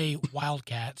 the LA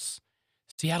Wildcats,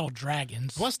 Seattle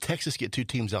Dragons. why does Texas get 2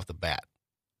 teams off the bat?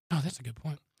 Oh, that's a good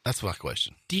point. That's my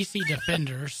question. DC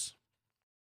Defenders,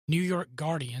 New York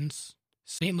Guardians,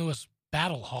 St. Louis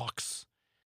Battlehawks,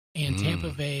 and Tampa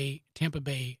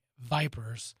Bay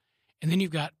Vipers. And then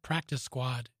you've got practice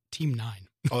squad Team 9.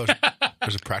 Oh,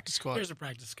 there's a practice squad. There's a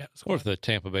practice squad. Or if the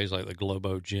Tampa Bay's like the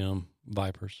Globo Gym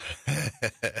Vipers.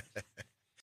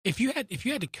 If you had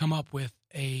to come up with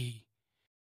a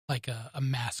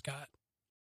mascot,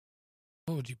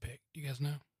 what would you pick? Do you guys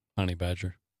know? Honey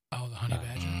Badger. Oh, the honey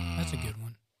badger. That's a good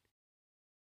one.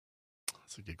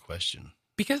 That's a good question.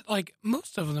 Because like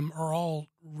most of them are all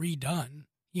redone.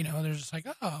 You know, they're just like,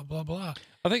 oh, blah blah.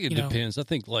 I think it You know. depends. I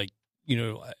think like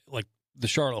the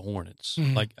Charlotte Hornets.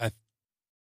 Mhm. Like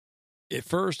at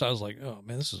first I was like, oh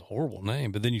man, this is a horrible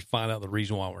name. But then you find out the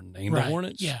reason why we're named the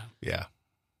Hornets. Yeah. Yeah,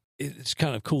 It's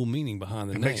kind of cool meaning behind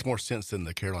the it name. makes more sense than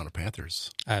the Carolina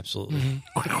Panthers. Absolutely.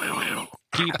 Mhm.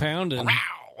 Keep pounding. Wow.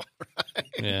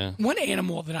 Yeah. One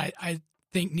animal that I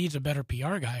think needs a better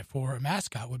PR guy for a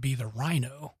mascot would be the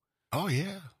rhino. Oh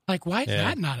yeah, Like, why is Yeah.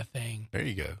 that not a thing? there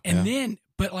you go. And Yeah. then,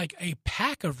 but like a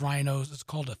pack of rhinos is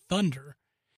called a thunder,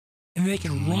 and they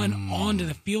can run onto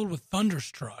the field with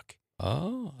thunderstruck.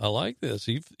 Oh, I like this.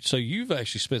 You've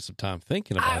actually spent some time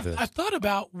thinking about this. I've thought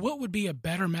about what would be a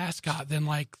better mascot than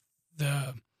like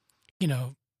the,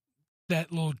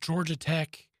 that little Georgia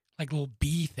Tech like little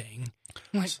bee thing.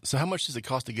 I'm like, So how much does it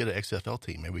cost to get an XFL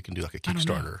team? Maybe we can do like a I don't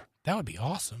know. Kickstarter. that would be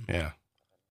awesome. Yeah,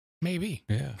 Maybe.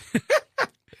 Yeah.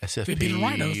 SFP It'd be the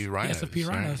rhinos. Rhinos. SFP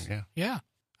right, rhinos. Yeah. Yeah,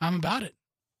 I'm about it.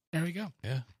 There we go.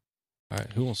 Yeah. All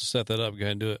right. Who wants to set that up? Go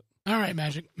ahead and do it. All right,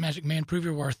 Magic Man, prove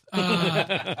your worth.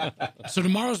 So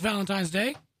tomorrow's Valentine's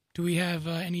Day. Do we have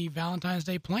any Valentine's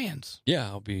Day plans? Yeah,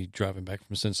 I'll be driving back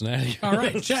from Cincinnati. All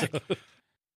right, check.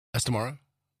 That's tomorrow.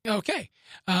 Okay.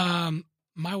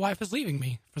 My wife is leaving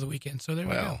me for the weekend, so there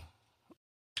we go. Well,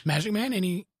 Magic Man,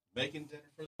 any Making dinner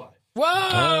for the wife.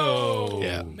 Whoa! Oh.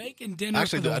 Yeah. Making dinner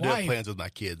Actually, for the I do have wife. plans with my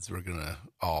kids. We're gonna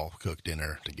all cook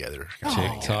dinner together.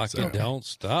 TikTok So- and don't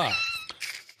stop.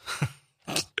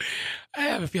 I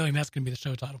have a feeling that's going to be the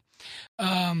show title.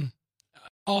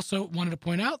 Also, wanted to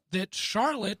point out that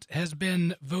Charlotte has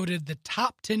been voted the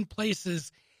top 10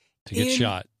 places To get In-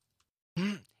 shot.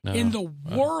 No. in the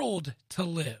world to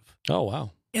live. Oh,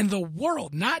 wow. In the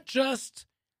world, not just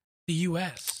the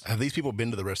U.S. Have these people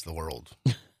been to the rest of the world?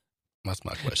 That's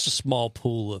my It's a question. small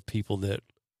pool of people that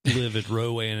live at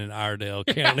Rowan and Iredale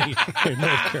County in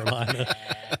North Carolina.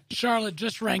 Charlotte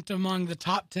just ranked among the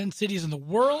top 10 cities in the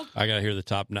world. I got to hear the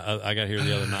top. I got to hear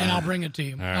the other 9. And I'll bring it to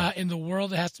you. All right. In the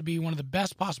world, it has to be one of the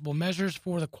best possible measures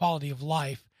for the quality of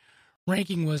life.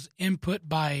 Ranking was input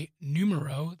by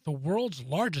Numero, the world's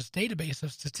largest database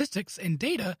of statistics and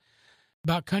data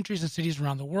about countries and cities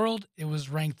around the world. It was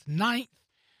ranked 9th.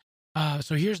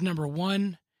 So here's number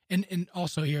 1. And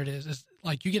also here it is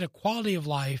like you get a quality of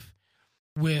life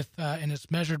with, and it's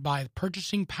measured by the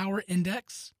Purchasing Power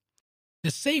Index, the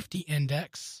Safety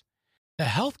Index, the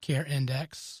Healthcare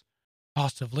Index,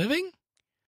 cost of living,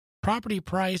 property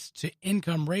price to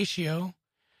income ratio,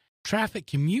 traffic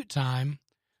commute time,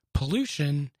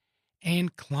 pollution,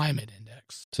 and climate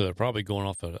index. So they're probably going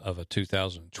off of a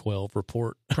 2012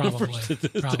 report. Probably, for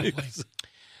statistics.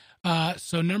 probably.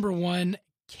 So number 1,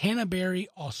 Canterbury,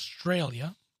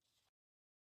 Australia.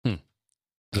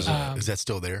 Is that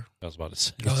still there? I was about to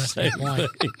say. Oh, that's a good the point.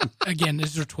 same thing. Again,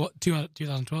 this is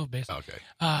 2012 based. Okay.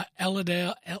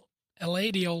 Elladale, I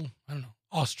don't know,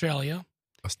 Australia.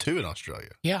 That's 2 in Australia.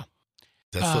 Yeah.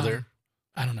 Is that still there?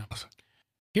 I don't know.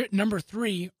 Here, number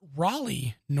 3,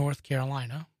 Raleigh, North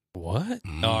Carolina. What?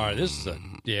 All right, this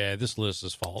list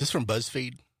is false. Is this from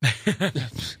BuzzFeed?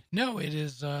 No, it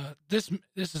is. This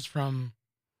is from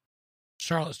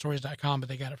CharlotteStories.com, but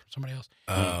they got it from somebody else.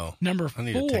 Oh. Number I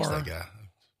need to text 4, that guy.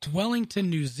 Wellington,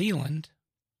 New Zealand.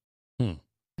 Hmm.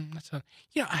 That's I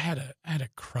had a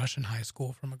crush in high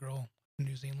school from a girl from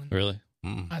New Zealand. Really?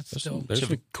 Mm. That's There's still, some, there's Should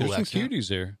some, be cool there's some accent. cuties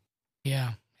there.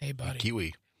 yeah. Hey, buddy.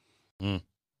 Kiwi.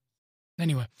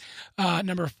 Anyway,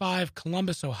 number 5,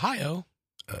 Columbus, Ohio.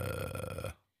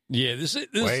 Yeah, this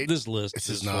Wait, list. this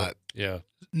is not- Yeah.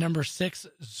 Number 6,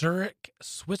 Zurich,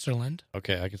 Switzerland.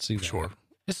 Okay, I can see that. Sure.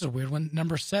 This is a weird one.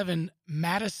 Number 7,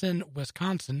 Madison,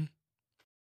 Wisconsin.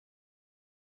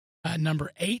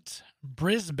 Number 8,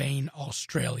 Brisbane,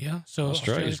 Australia. So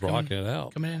Australia's coming- rocking it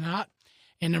out. coming in hot.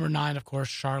 And number 9, of course,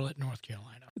 Charlotte, North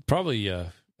Carolina. Probably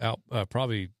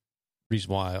probably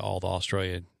reason why all the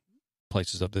Australian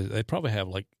places up there, they probably have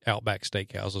like Outback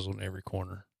Steakhouses on every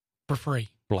corner, For free.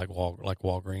 like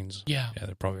Walgreens. Yeah. Yeah,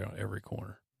 they're probably on every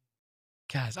corner.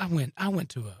 Guys, I went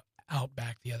to a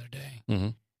Outback the other day. Mm-hmm.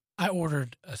 I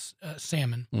ordered a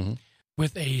salmon Mhm.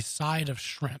 with a side of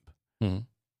shrimp. Mhm.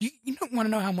 You don't want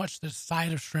to know how much the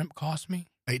side of shrimp cost me?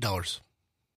 $8.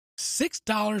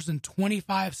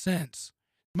 $6.25.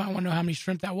 You might want to know how many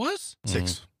shrimp that was?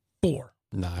 6. 4.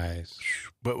 Nice.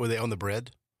 But were they on the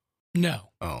bread?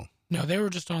 No, Oh. they were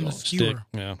just on the Stick. skewer.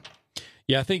 Yeah.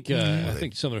 Yeah, I think Mhm. I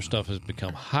think some of their stuff has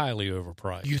become highly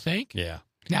overpriced. You think? Yeah.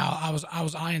 Now I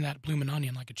was eyeing that bloomin'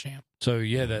 onion like a champ. So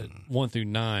yeah, that 1 through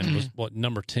 9 was what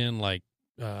number 10, like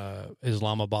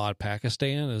Islamabad,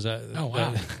 Pakistan. Is that? Oh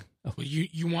wow. Well,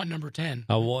 you want number 10?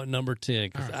 I want number 10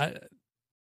 because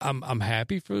All I'm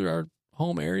happy for our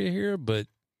home area here, but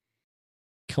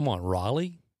come on,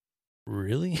 Raleigh,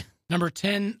 really Number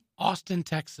 10, Austin,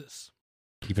 Texas.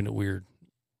 keeping it weird.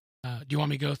 Do you want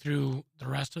me to go through the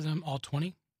rest of them, all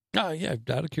 20? Oh yeah,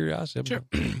 out of curiosity. Sure.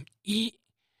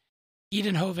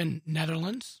 Eindhoven,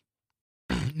 Netherlands.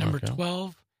 Number Okay.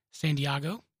 12, San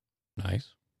Diego.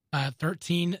 Nice.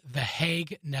 13, The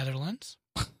Hague, Netherlands.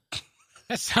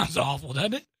 That sounds awful,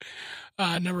 doesn't it?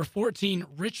 Number 14,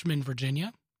 Richmond,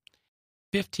 Virginia.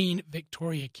 15,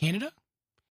 Victoria, Canada.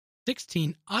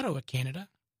 16, Ottawa, Canada.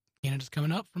 Canada's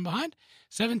coming up from behind.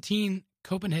 17,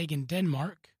 Copenhagen,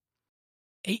 Denmark.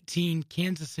 18,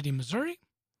 Kansas City, Missouri.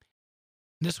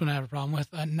 This one I have a problem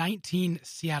with. 19,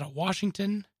 Seattle,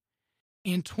 Washington.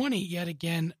 And 20, yet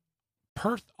again,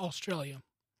 Perth, Australia.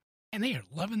 And they are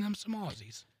loving them some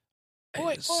Aussies.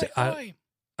 Oi, oi, oi.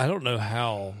 I don't know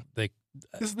how they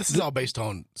This is all based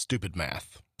on stupid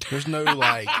math. There's no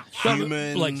like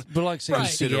human like say Right.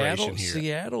 consideration Seattle. here.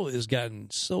 Seattle has gotten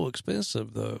so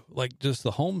expensive though. Like just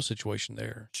the home situation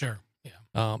there. Sure.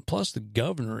 Yeah. Plus the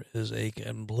governor is a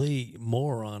complete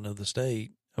moron of the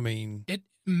state. I mean,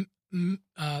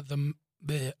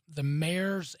 The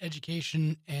mayor's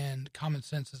education and common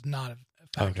sense is not a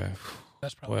factor. okay.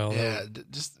 That's probably Well, Yeah,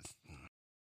 just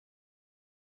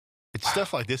it's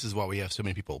stuff like this is why we have so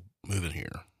many people moving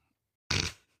here.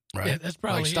 Right? Yeah, that's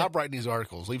probably like, stop writing these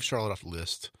articles. Leave Charlotte off the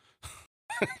list.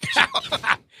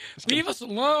 Leave us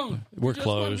alone. We're We just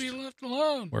want closed. to be left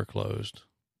alone. We're closed.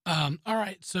 All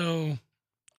right. So,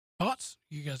 thoughts?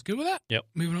 You guys good with that? Yep.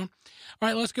 Moving on. All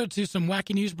right. Let's go to some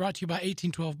wacky news brought to you by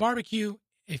 1812 Barbecue.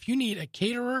 If you need a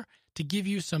caterer to give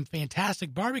you some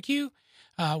fantastic barbecue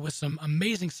with some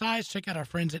amazing sides, check out our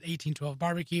friends at 1812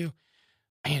 Barbecue.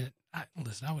 And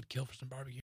listen, I would kill for some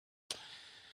barbecue.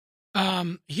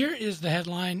 Here is the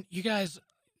headline. You guys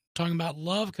talking about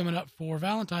love coming up for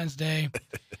Valentine's Day.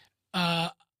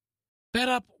 Fed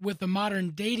up with the modern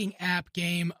dating app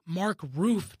game, Mark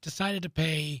Roof decided to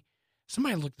pay,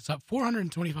 somebody look this up,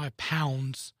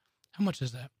 £425. How much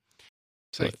is that?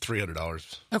 It's like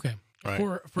 $300. Okay.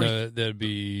 Right. For That'd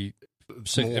be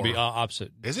it'd be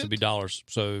opposite. Is It'd it? be dollars.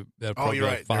 So that'd Oh, probably you're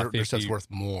be right. like Their $550. stuff's worth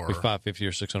more. Be $550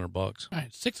 or $600. all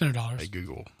right, $600 Hey,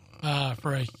 Google.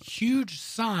 for a huge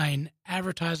sign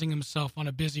advertising himself on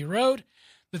a busy road.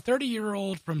 The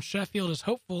 30-year-old from Sheffield is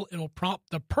hopeful it'll prompt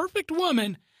the perfect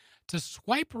woman to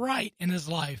swipe right in his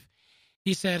life.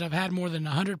 He said, I've had more than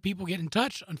 100 people get in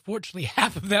touch. Unfortunately,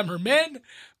 half of them are men,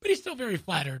 but he's still very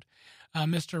flattered.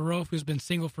 Mr. Rofe, who's been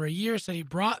single for a year, said he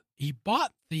bought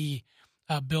the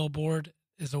billboard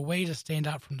as a way to stand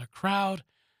out from the crowd.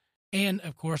 And,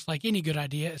 of course, like any good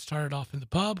idea, it started off in the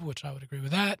pub, which I would agree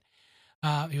with that.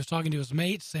 He was talking to his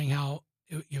mates, saying how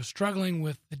he was struggling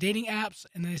with the dating apps,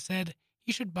 and they said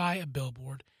he should buy a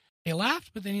billboard. They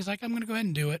laughed, but then he's like, I'm going to go ahead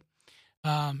and do it.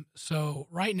 So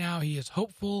right now he is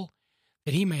hopeful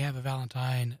that he may have a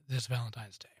Valentine this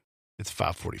Valentine's Day. It's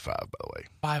 $545, by the way.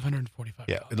 $545.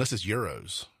 Yeah, unless it's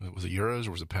euros. Was it euros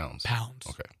or was it pounds? Pounds.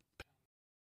 Okay.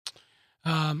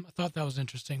 I thought that was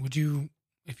interesting. Would you,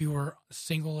 if you were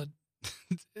single at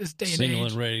this day and Single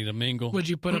age, and ready to mingle. would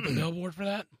you put up a billboard for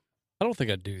that? I don't think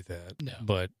I'd do that. No.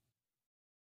 But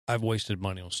I've wasted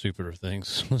money on stupider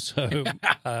things. So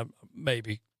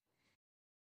maybe.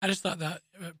 I just thought that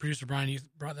producer Brian, you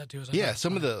brought that to us. I Yeah, thought it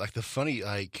some of was the funny,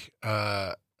 like,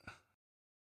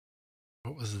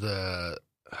 what was where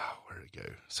did it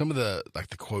go? Some of the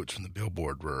quotes from the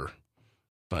billboard were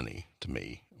funny to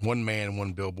me. One man,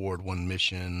 one billboard, one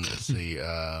mission. Let's see.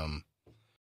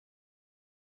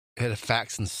 It had a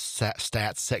facts and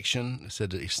stats section. It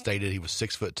said that he stated he was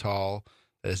 6 foot tall,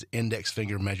 that his index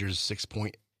finger measures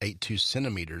 6.82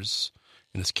 centimeters,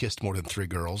 and has kissed more than 3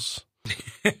 girls.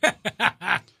 He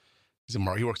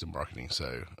works in marketing,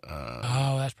 so.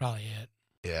 oh, that's probably it.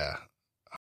 Yeah.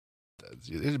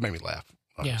 It made me laugh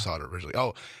when Yeah. I saw it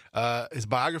originally. His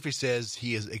biography says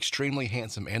he is extremely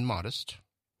handsome and modest,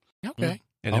 Okay.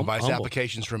 and invites Humble.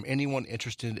 applications from anyone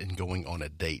interested in going on a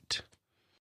date.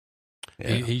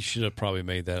 Yeah. He should have probably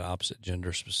made that opposite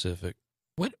gender specific.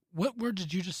 What word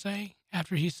did you just say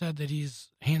after he said that he's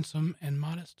handsome and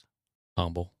modest?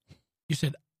 Humble. You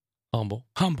said Humble.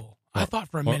 humble. I thought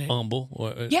for a Or minute. humble.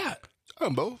 Yeah,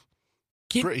 Both.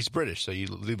 Kid- He's British, so you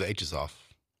leave the H's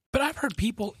off. but I've heard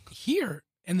people here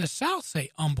in the South say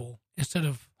humble instead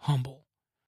of humble.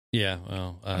 Yeah.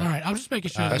 Well, All right, I'm just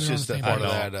making sure That's we're on just the a same part page.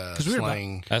 of that 'Cause we were about-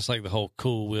 slang. that's like the whole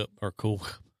cool whip or cool.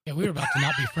 Yeah, we were about to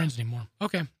not be friends anymore.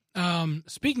 Okay.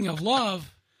 Speaking of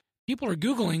love, people are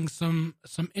Googling some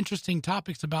interesting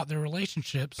topics about their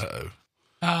relationships. Uh-oh.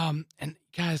 And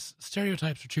guys,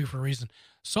 stereotypes are true for a reason.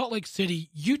 Salt Lake City,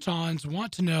 Utahns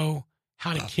want to know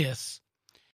how to kiss.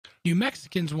 New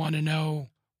Mexicans want to know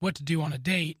what to do on a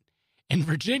date. And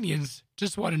Virginians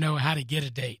just want to know how to get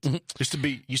a date. Just to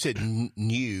be, you said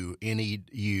new,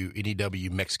 N-E-U,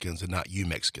 Mexicans and not you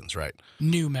Mexicans, right?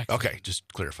 New Mexicans. Okay,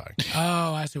 just clarifying.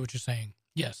 Oh, I see what you're saying.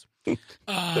 Yes.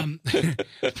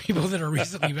 People that are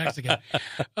recently Mexican.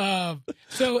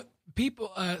 So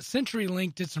people,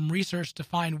 CenturyLink did some research to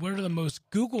find what are the most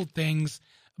Googled things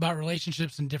about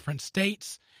relationships in different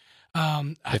states.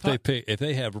 If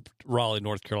they have Raleigh,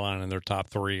 North Carolina in their top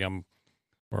 3,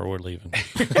 we're leaving.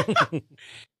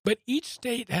 But each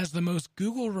state has the most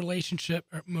Googled relationship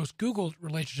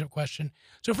question.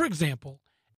 So, for example,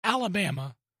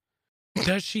 Alabama,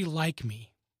 does she like me?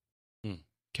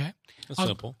 Okay, That's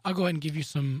simple. I'll go ahead and give you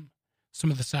some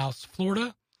of the Souths.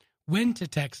 Florida, when to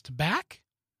text back.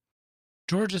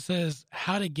 Georgia says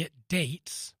how to get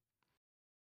dates.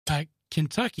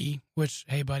 Kentucky, which,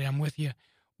 hey buddy, I'm with you.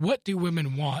 What do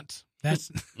women want? That's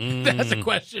that's a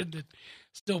question that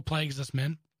still plagues us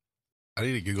men. I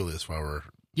need to Google this while we're.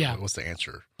 Yeah. What's the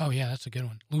answer? Oh yeah, that's a good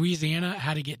one. Louisiana,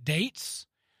 how to get dates.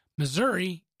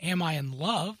 Missouri, am I in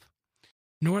love?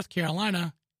 North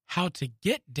Carolina, how to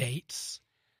get dates.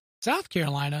 South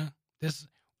Carolina,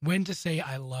 when to say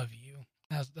I love you.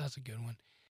 That's a good one.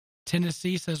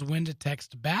 Tennessee says when to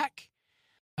text back.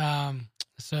 And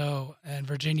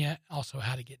Virginia also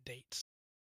how to get dates.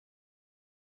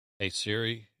 Hey,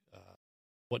 Siri,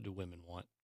 what do women want?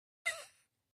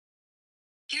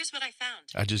 Here's what I found.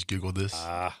 I just Googled this.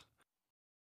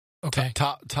 Okay.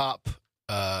 Top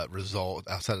result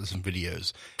outside of some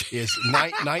videos is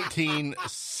 19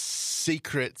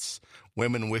 secrets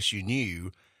women wish you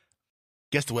knew.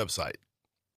 Guess the website.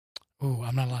 Ooh,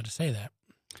 I'm not allowed to say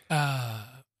that.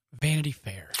 Vanity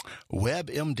Fair.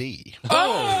 WebMD.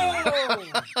 Oh!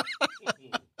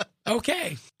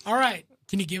 Okay. All right.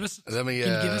 Can you give us? Let me Can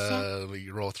you give us some? let me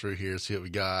roll through here, see what we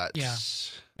got. Yeah.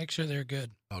 Make sure they're good.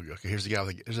 Oh, okay. Here's the guy.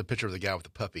 Here's a picture of the guy with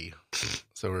the puppy.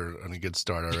 So we're on a good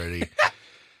start already.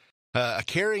 A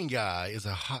caring guy is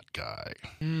a hot guy.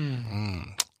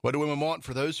 What do women want?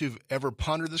 For those who've ever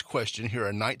pondered this question, here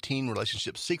are 19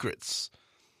 relationship secrets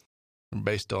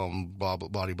based on blah, blah,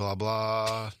 blah, blah,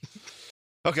 blah.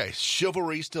 Okay.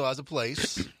 Chivalry still has a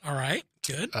place. All right.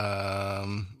 Good.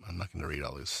 I'm not going to read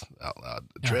all this out loud.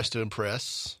 Dress to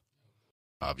impress,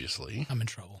 obviously. I'm in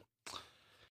trouble.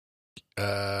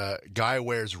 Guy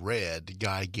wears red,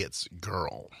 guy gets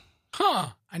girl. Huh.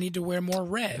 I need to wear more It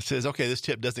red. says, okay, this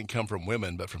tip doesn't come from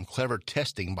women, but from clever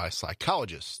testing by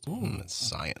psychologists. Ooh. It's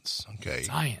science. Okay.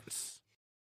 Science.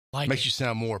 Like Makes it. you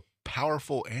sound more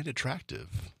powerful and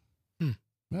attractive.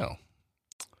 Well.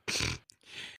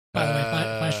 By the way,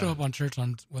 if I show up on church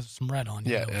with some red on,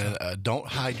 you Yeah, know what's up. and don't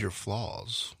hide your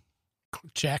flaws.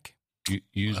 Check.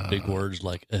 Use big words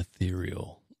like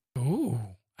ethereal. Ooh.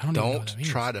 I don't even know what Don't that means.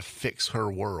 try to fix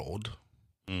her world.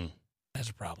 That's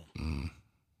a problem.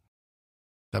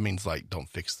 That means like don't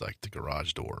fix like the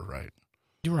garage door, right?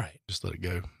 You're right. Just let it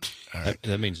go. All right.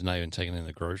 That means not even taking in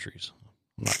the groceries.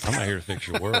 I'm not here to fix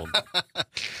your world.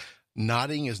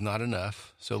 Nodding is not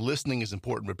enough. So listening is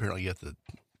important, but apparently you have to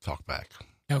talk back.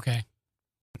 Okay.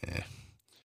 Yeah.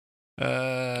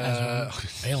 Guys, I'm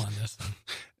failing this.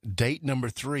 Date number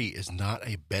 3 is not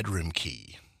a bedroom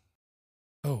key.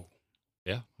 Oh.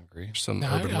 Yeah, I agree. There's some No,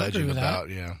 I urban agree legend with that. about,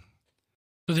 yeah.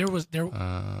 So there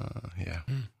Yeah.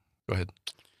 Go ahead.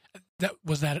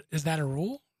 is that a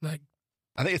rule? Like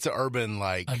I think it's an urban,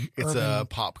 like, it's a urban-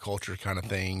 pop culture kind of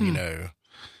thing, you know.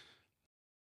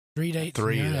 3 dates.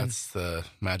 3, and you're in. that's the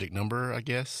magic number, I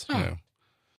guess. Huh. You know,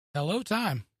 Hello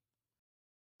time.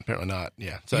 apparently not.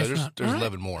 Yeah. So Guess there's not. there's All right.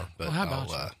 11 more, but Well, how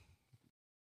about I'll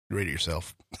read it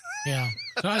yourself. Yeah.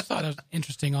 So I thought it was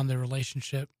interesting on the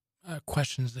relationship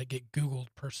questions that get Googled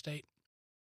per state.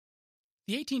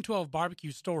 The 1812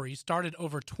 barbecue story started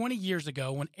over 20 years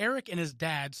ago when Eric and his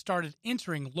dad started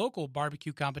entering local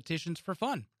barbecue competitions for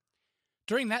fun.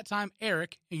 During that time,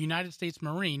 Eric, a United States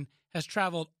Marine, has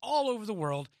traveled all over the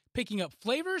world picking up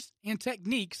flavors and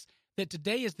techniques that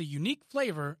today is the unique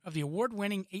flavor of the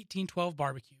award-winning 1812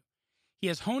 barbecue. He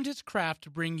has honed his craft to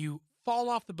bring you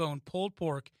fall-off-the-bone pulled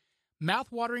pork,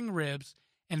 mouth-watering ribs,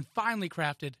 and finely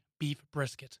crafted beef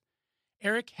brisket.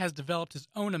 Eric has developed his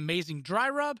own amazing dry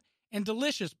rub and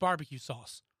delicious barbecue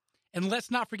sauce. And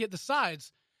let's not forget the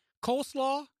sides: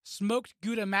 coleslaw, smoked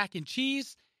Gouda mac and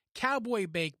cheese, cowboy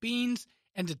baked beans,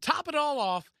 and to top it all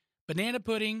off, banana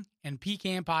pudding and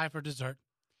pecan pie for dessert.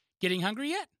 Getting hungry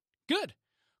yet? Good.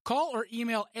 Call or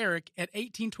email Eric at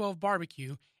 1812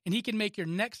 Barbecue, and he can make your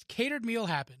next catered meal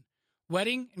happen.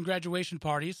 Wedding and graduation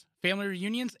parties, family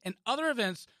reunions, and other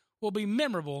events will be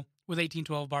memorable with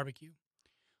 1812 Barbecue.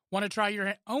 Want to try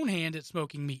your own hand at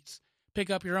smoking meats? Pick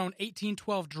up your own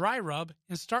 1812 dry rub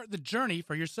and start the journey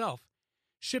for yourself.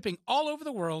 Shipping all over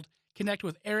the world, connect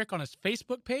with Eric on his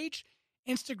Facebook page,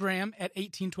 Instagram at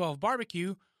 1812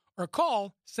 Barbecue, or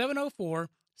call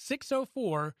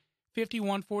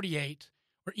 704-604-5148,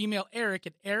 or email Eric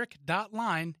at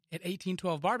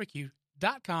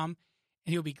eric.line@1812barbecue.com,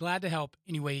 and he'll be glad to help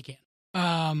any way he can.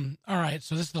 All right,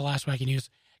 so this is the last one I can use.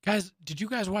 Guys, did you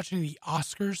guys watch any of the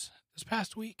Oscars this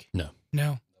past week? No.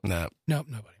 No. Nope,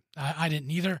 nobody. I didn't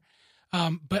either.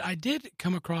 But I did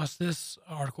come across this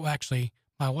article. Actually,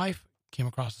 my wife came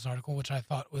across this article, which I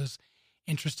thought was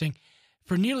interesting.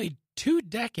 For nearly 2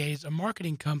 decades, a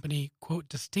marketing company, quote,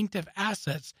 Distinctive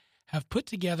Assets, have put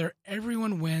together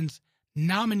Everyone Wins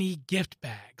nominee gift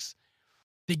bags.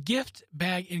 The gift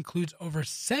bag includes over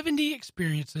 70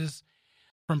 experiences,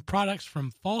 from products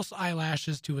from false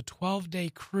eyelashes to a 12-day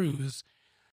cruise.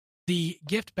 The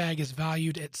gift bag is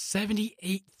valued at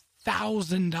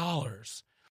 $78,000.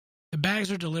 The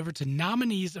bags are delivered to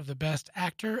nominees of the Best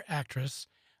Actor, Actress,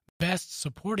 Best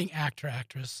Supporting Actor,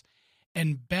 Actress,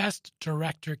 and Best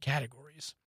Director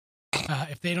categories.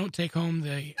 If they don't take home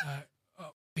the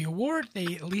award, they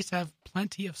at least have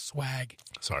plenty of swag.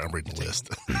 Sorry, I'm reading the list.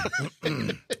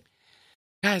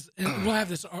 Guys, and we'll have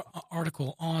this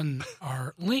article on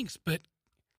our links, but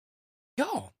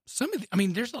y'all,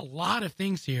 there's a lot of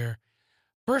things here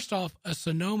First off, a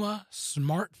Sonoma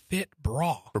Smart Fit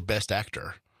bra. For best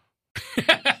actor.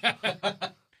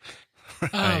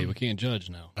 Hey, we can't judge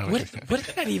now. What does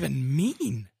that even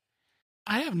mean?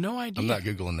 I have no idea. I'm not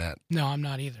Googling that. No, I'm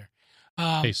not either.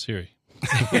 Hey, Siri.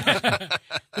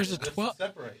 There's a 12.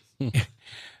 Separates.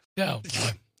 No.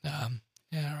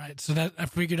 Yeah, all right. So that I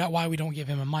figured out why we don't give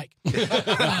him a mic.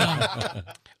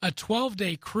 A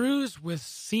 12-day cruise with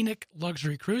Scenic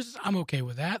Luxury Cruises. I'm okay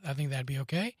with that. I think that'd be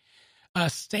okay. A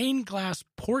stained glass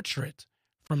portrait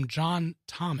from John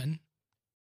Tommen.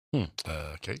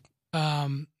 Okay. A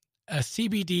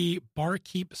CBD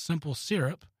Barkeep Simple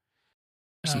Syrup.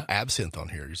 Some absinthe on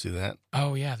here. You see that?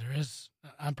 Oh, yeah, there is.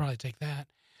 I'd probably take that.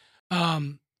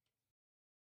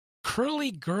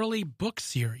 Curly Girly book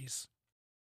series.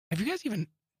 Have you guys you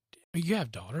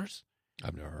have daughters?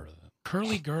 I've never heard of that.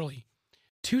 Curly Girly.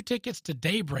 2 tickets to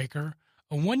Daybreaker,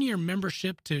 a 1-year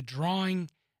membership to Drawing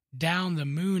Down the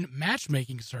Moon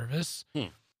matchmaking service,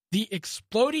 the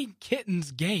Exploding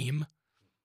Kittens game.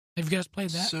 Have you guys played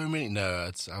that? So many. No,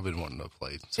 I've been wanting to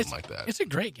play something like that. It's a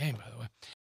great game, by the way.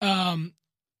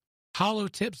 Hollow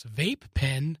Tips vape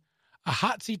pen, a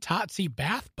Hotsy Totsy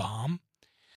bath bomb,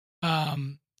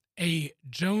 a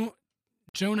Jonah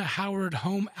Howard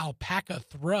home alpaca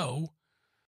throw.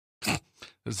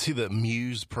 See the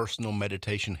Muse personal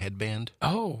meditation headband?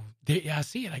 Oh, yeah, I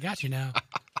see it. I got you now.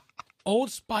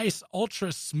 Old Spice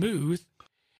Ultra Smooth,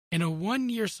 and a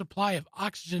 1-year supply of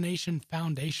Oxygenation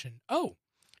Foundation. Oh,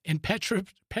 and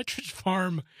Petridge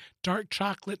Farm dark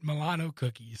chocolate Milano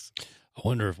cookies. I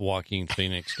wonder if Joaquin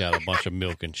Phoenix got a bunch of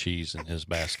milk and cheese in his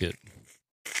basket.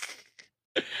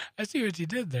 I see what you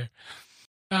did there.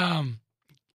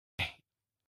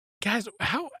 Guys,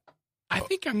 I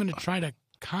think I'm going to try to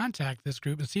contact this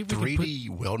group and see if we can 3D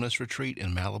wellness retreat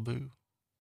in Malibu.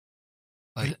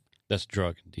 Like, That's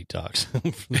drug and detox.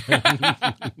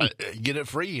 get it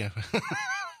free.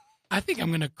 I think I'm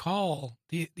going to call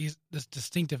this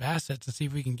distinctive assets and see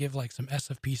if we can give like some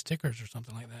SFP stickers or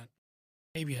something like that.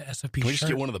 Maybe a SFP Can we shirt. just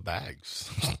get one of the bags?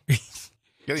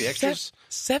 Get the extras?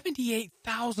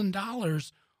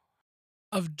 $78,000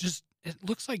 of just, it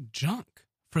looks like junk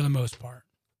for the most part.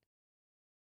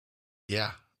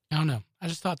 Yeah. I don't know. I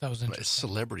just thought that was It's interesting.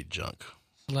 celebrity junk.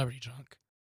 Celebrity junk.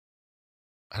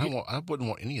 I wouldn't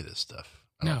want any of this stuff.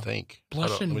 I No. don't think. Blush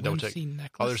Let and me double check. Whimsy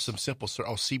necklace. Oh, there's some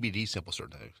CBD simple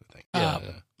certain things, I think.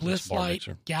 Bliss bar Light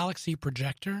mixer. Galaxy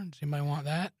Projector. Does anybody want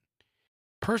that?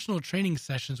 Personal training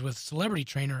sessions with celebrity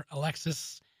trainer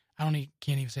Alexis. Can't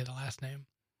even say the last name.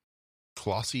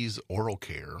 Colossi's Oral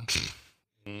Care.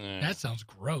 That sounds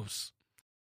gross.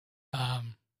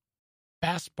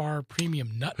 Fast Bar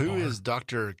Premium Nut Who Bar. is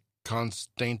Dr.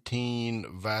 Konstantin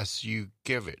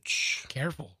Vasyukevich?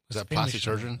 Careful? Is that It's a family plastic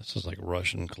show. surgeon? This is like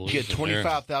Russian You collusion. get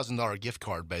 $25,000 gift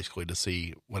card basically to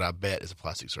see what I bet is a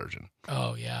plastic surgeon.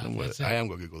 Oh yeah, that's it. I am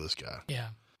going to Google this guy. Yeah.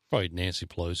 Probably Nancy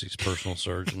Pelosi's personal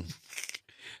surgeon.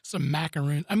 Some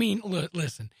macaroon. I mean, look,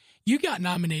 listen. You got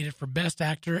nominated for Best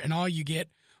Actor, and all you get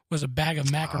was a bag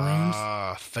of macaroons.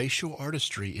 Facial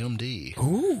artistry, MD.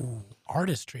 Ooh,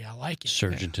 artistry. I like it.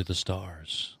 Surgeon to the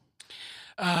stars.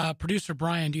 Producer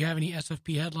Brian, do you have any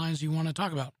SFP headlines you want to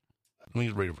talk about? Let me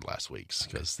read over last week's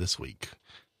because this week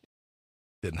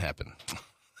didn't happen.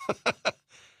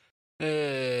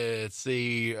 Let's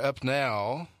see. Up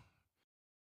now.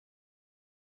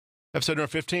 Episode number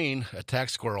 15, Attack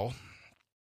Squirrel.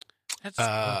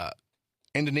 That's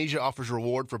Indonesia offers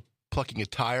reward for plucking a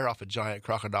tire off a giant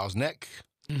crocodile's neck.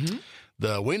 mm-hmm.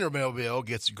 The Wienermobile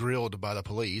gets grilled by the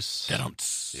police.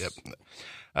 Yep.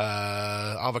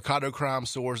 Avocado crime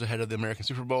soars ahead of the American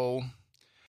Super Bowl.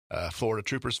 Florida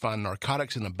troopers find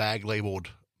narcotics in a bag labeled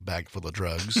bag full of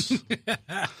drugs.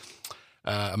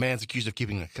 A man's accused of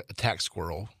keeping a attack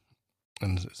squirrel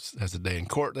and has a day in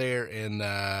court there. And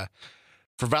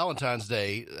for Valentine's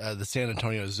Day, the San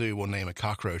Antonio Zoo will name a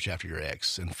cockroach after your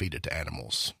ex and feed it to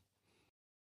animals.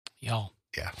 Y'all,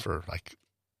 Yeah, for like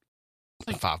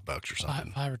Like $5 or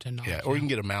something. $5 or $10. Yeah, or you can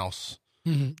get a mouse.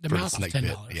 The for the mouse is snake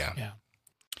 $10. bit, yeah.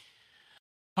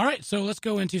 All right, so let's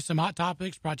go into some hot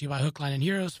topics brought to you by Hook, Line, and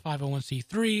Heroes,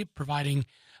 501c3, providing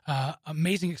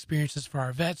amazing experiences for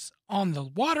our vets on the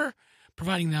water,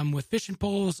 providing them with fishing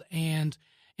poles, and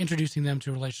introducing them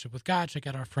to a relationship with God. Check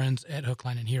out our friends at Hook,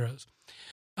 Line, and Heroes.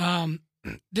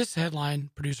 This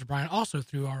headline, producer Brian also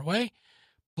threw our way.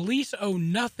 Police owe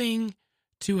nothing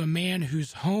to a man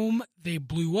whose home they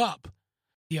blew up.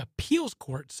 The appeals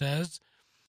court says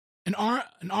an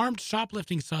armed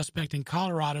shoplifting suspect in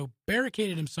Colorado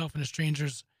barricaded himself in a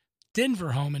stranger's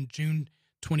Denver home in June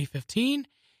 2015. In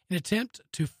an attempt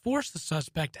to force the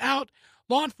suspect out,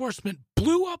 law enforcement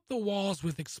blew up the walls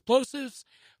with explosives,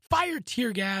 fired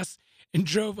tear gas, and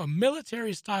drove a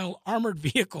military-style armored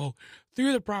vehicle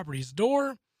through the property's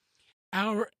door.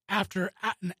 After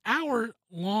an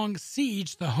hour-long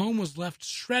siege, the home was left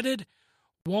shredded,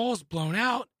 walls blown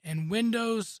out, and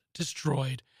windows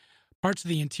destroyed. Parts of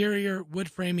the interior wood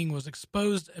framing was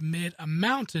exposed amid a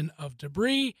mountain of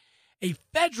debris. A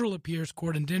federal appeals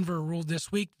court in Denver ruled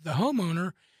this week the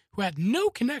homeowner, who had no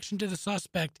connection to the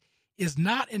suspect, is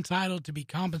not entitled to be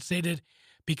compensated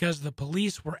because the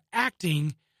police were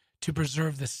acting to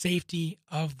preserve the safety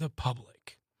of the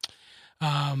public.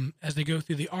 As they go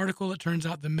through the article, it turns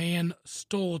out the man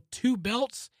stole 2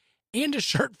 belts and a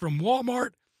shirt from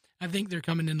Walmart. I think they're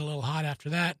coming in a little hot after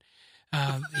that.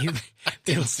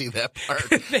 Didn't see that part.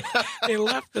 they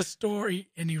left the store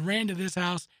and he ran to this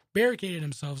house, barricaded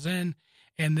himself in,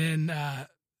 and then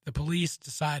the police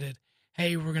decided,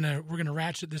 hey, we're gonna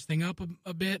ratchet this thing up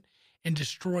a bit and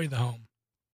destroy the home.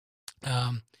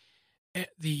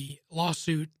 The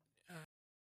lawsuit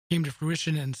came to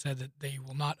fruition and said that they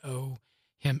will not owe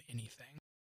him anything.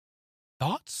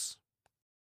 Thoughts?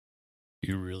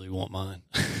 You really want mine?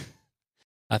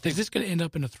 I think Is this going to end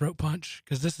up in a throat punch?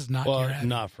 Because this is not your well, avenue.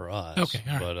 not for us. Okay,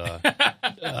 all right.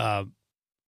 But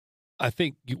I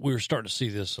think we're starting to see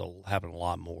this happen a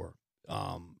lot more.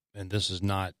 And this is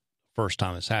not first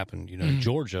time it's happened. You know, in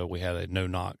Georgia, we had a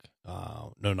no-knock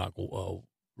warrant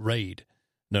raid,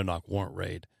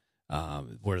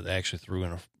 where they actually threw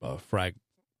in a frag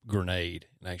grenade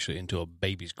and actually into a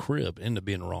baby's crib, ended up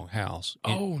being in the wrong house.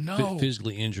 Oh, no.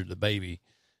 Physically injured the baby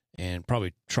and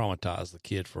probably traumatized the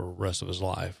kid for the rest of his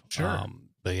life. Sure.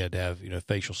 They had to have,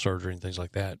 facial surgery and things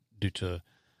like that due to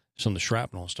some of the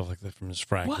shrapnel and stuff like that from this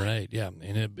frag grenade. Yeah.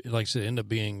 And it, like I said, it ended up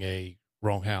being a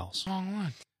wrong house.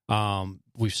 Wrong one.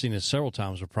 We've seen it several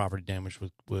times with property damage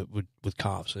with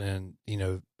cops. And,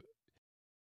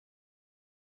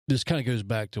 this kind of goes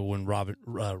back to when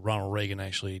Ronald Reagan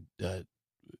actually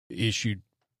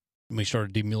we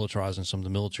started demilitarizing some of the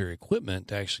military equipment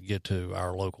to actually get to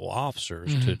our local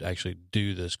officers to actually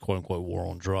do this quote unquote war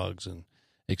on drugs and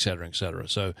et cetera, et cetera.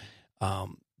 So,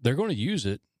 they're going to use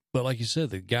it, but like you said,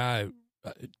 the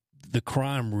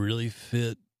crime really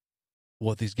fit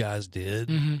what these guys did.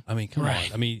 Mm-hmm. I mean, come on.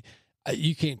 I mean,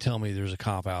 you can't tell me there's a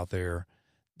cop out there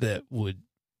that would,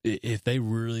 if they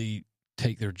really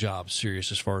take their job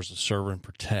serious as far as to serve and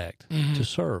protect,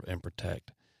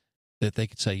 that they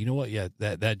could say, you know what? Yeah,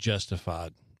 that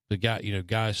justified the guy.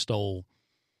 Guy stole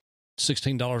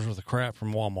 $16 worth of crap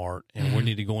from Walmart, and we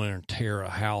need to go in and tear a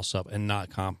house up and not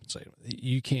compensate him.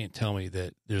 You can't tell me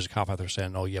that there's a cop out there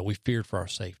saying, "Oh yeah, we feared for our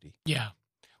safety." Yeah.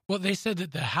 Well, they said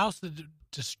that the house that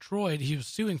destroyed, he was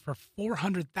suing for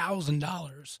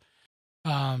 $400,000.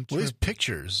 Well, these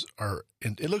pictures are.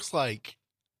 It looks like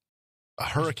a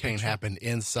hurricane happened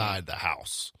inside the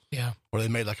house. Yeah. Or they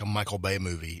made like a Michael Bay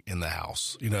movie in the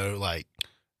house. You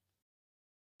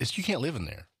can't live in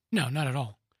there. No, not at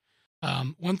all.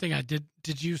 One thing I did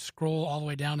you scroll all the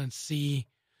way down and see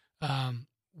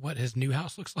what his new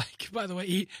house looks like, by the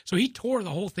way? He tore the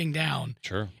whole thing down.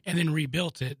 Sure. And then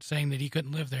rebuilt it, saying that he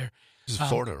couldn't live there. This is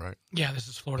Florida, right? Yeah, this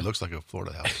is Florida. It looks like a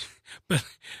Florida house. but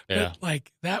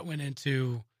like that went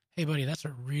into, hey, buddy, that's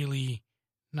a really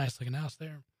nice looking house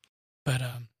there. But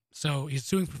so he's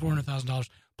suing for $400,000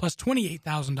 plus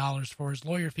 $28,000 for his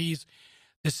lawyer fees.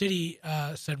 The city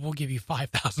said we'll give you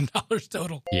 $5,000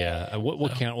 total. Yeah.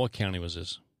 What county was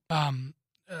this?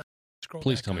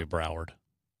 Please tell me Broward.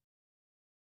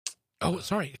 Oh,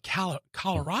 sorry,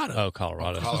 Colorado. Oh,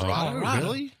 Colorado. Colorado,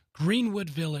 really? Greenwood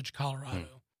Village, Colorado.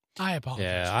 I apologize.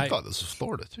 Yeah, I thought this was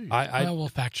Florida too. We'll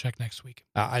fact check next week.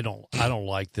 I don't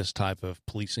like this type of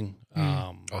policing.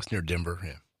 It's near Denver.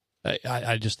 Yeah.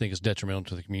 I just think it's detrimental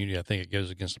to the community. I think it goes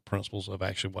against the principles of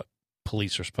actually what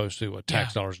police are supposed to, what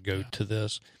tax dollars go to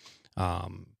this.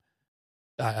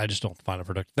 I just don't find it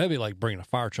productive. That'd be like bringing a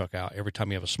fire truck out every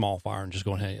time you have a small fire and just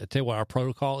going, hey, I tell you what our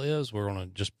protocol is. We're going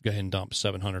to just go ahead and dump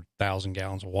 700,000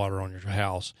 gallons of water on your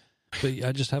house. But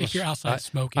I just have if you're outside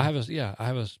smoking. I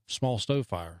have a small stove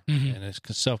fire, and it's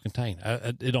self-contained.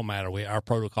 It don't matter. Our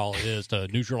protocol is to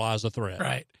neutralize the threat.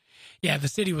 Right. Yeah, the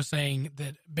city was saying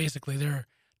that basically they're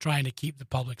trying to keep the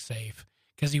public safe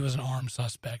because he was an armed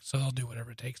suspect, so they'll do whatever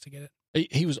it takes to get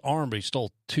it. He was armed, but he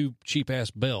stole 2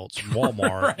 cheap-ass belts from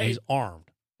Walmart, right. and he's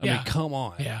armed. I mean, come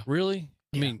on. Yeah. Really?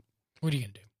 Yeah. I mean, what are you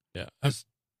going to do? Yeah. That's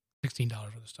 $16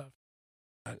 worth of stuff.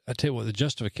 I tell you what, the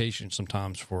justification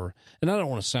sometimes for, and I don't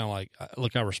want to sound like,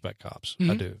 look, I respect cops.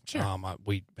 I do. Sure.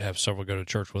 We have several go to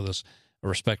church with us. I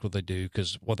respect what they do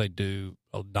because what they do,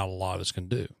 not a lot of us can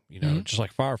do. Just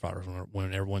like firefighters,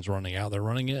 when everyone's running out, they're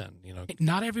running in.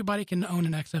 Not everybody can own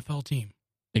an XFL team.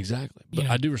 Exactly. But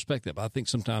I do respect that. But I think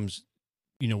sometimes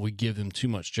we give them too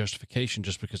much justification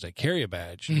just because they carry a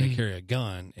badge and they carry a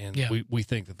gun, and we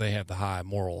think that they have the high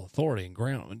moral authority and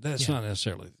ground. That's not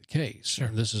necessarily the case. Sure.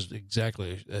 And this is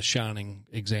exactly a shining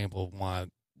example of why,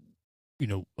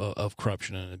 of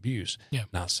corruption and abuse. Yeah.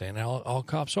 Not saying all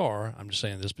cops are. I'm just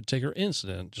saying this particular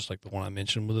incident, just like the one I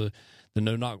mentioned with the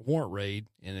no-knock warrant raid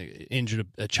and it injured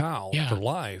a child for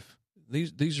life.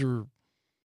 These are,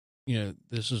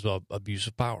 this is abuse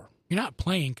of power. You're not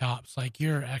playing cops. Like,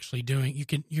 you're actually doing,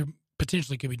 you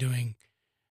potentially could be doing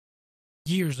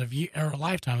or a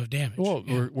lifetime of damage. Well,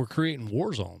 we're creating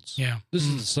war zones. Yeah. This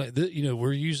is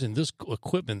we're using this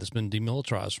equipment that's been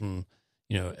demilitarized from,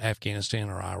 Afghanistan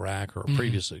or Iraq or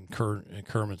previous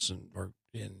incursions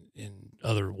in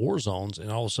other war zones,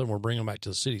 and all of a sudden we're bringing them back to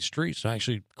the city streets and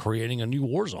actually creating a new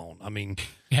war zone. I mean,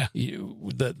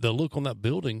 the look on that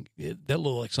building, that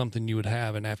looked like something you would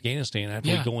have in Afghanistan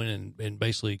after we go in and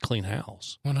basically clean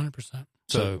house. 100%.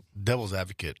 So, devil's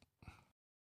advocate,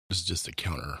 this is just a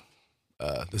counter.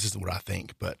 This isn't what I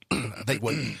think, but I think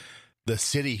what the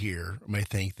city here may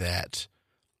think that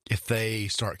if they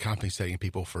start compensating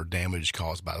people for damage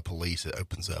caused by the police, it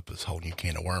opens up this whole new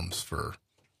can of worms for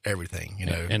everything,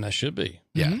 And that should be.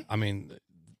 Yeah. I mean,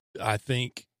 I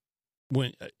think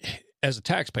as a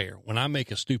taxpayer, when I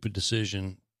make a stupid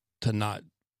decision to not,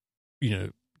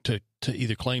 to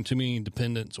either claim too many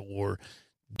independence or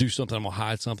do something, I'm going to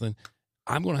hide something,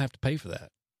 I'm going to have to pay for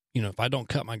that. If I don't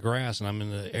cut my grass and I'm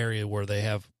in the area where they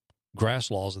have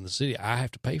grass laws in the city, I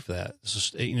have to pay for that. This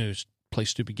is, play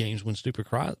stupid games, win stupid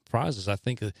prizes. I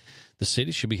think the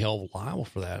city should be held liable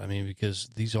for that. I mean, because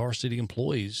these are city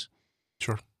employees.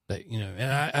 Sure. That,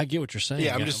 and I get what you're saying.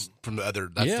 Yeah, I'm just from the other,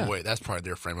 that's the way, that's probably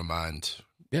their frame of mind.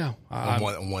 Yeah.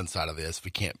 On one side of this,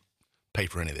 we can't pay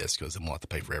for any of this because they want to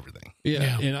pay for everything.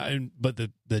 Yeah. But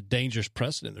the dangerous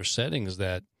precedent they're setting is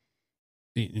that,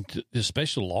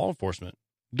 especially law enforcement,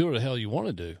 do what the hell you want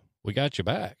to do. We got your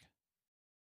back.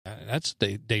 That's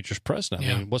the dangerous precedent.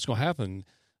 I mean, what's going to happen?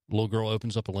 A little girl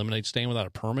opens up a lemonade stand without a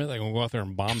permit. They're going to go out there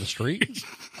and bomb the street.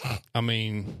 I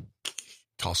mean,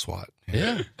 call SWAT.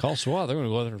 Yeah, call SWAT. They're going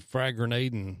to go out there and frag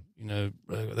grenade, and they're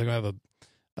going to have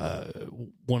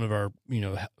one of our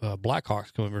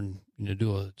Blackhawks come over and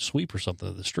do a sweep or something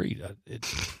of the street. It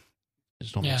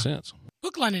just don't make sense.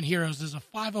 Hook, Line, and Heroes is a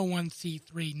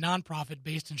 501c3 nonprofit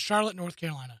based in Charlotte, North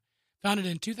Carolina, founded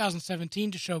in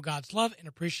 2017 to show God's love and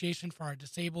appreciation for our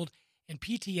disabled and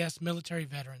PTS military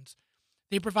veterans.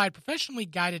 They provide professionally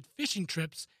guided fishing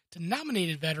trips to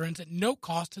nominated veterans at no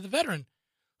cost to the veteran.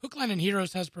 Hook, Line, and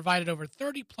Heroes has provided over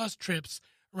 30-plus trips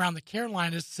around the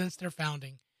Carolinas since their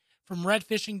founding, from red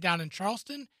fishing down in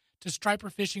Charleston to striper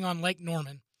fishing on Lake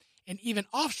Norman, and even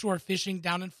offshore fishing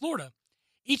down in Florida.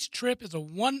 Each trip is a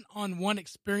one-on-one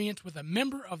experience with a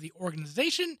member of the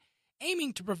organization,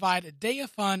 aiming to provide a day of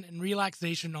fun and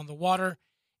relaxation on the water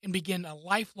and begin a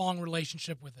lifelong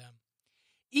relationship with them.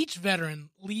 Each veteran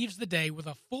leaves the day with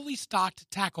a fully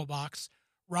stocked tackle box,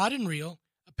 rod and reel,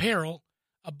 apparel,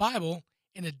 a Bible,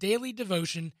 and a daily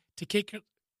devotion to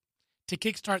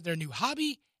kickstart their new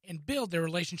hobby and build their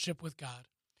relationship with God.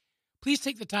 Please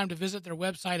take the time to visit their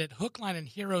website at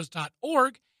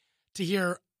hooklineandheroes.org to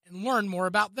hear and learn more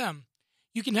about them.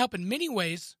 You can help in many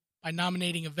ways by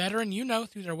nominating a veteran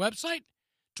through their website,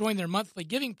 join their monthly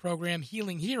giving program,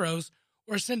 Healing Heroes,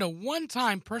 or send a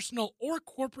one-time personal or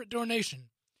corporate donation.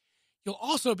 You'll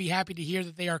also be happy to hear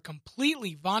that they are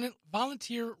completely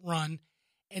volunteer-run,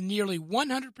 and nearly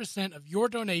 100% of your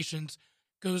donations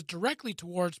goes directly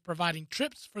towards providing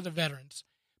trips for the veterans.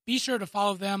 Be sure to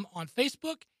follow them on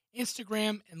Facebook,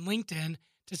 Instagram, and LinkedIn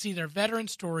to see their veteran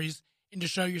stories and to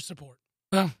show your support.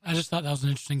 Well, I just thought that was an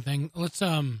interesting thing. Let's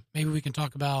maybe we can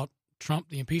talk about Trump,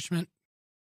 the impeachment.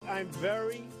 I'm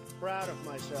very proud of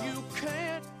myself. You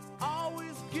can't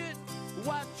always get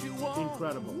what you want.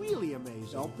 Incredible. Really amazing.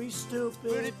 Don't be stupid.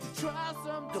 But if you try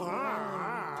something,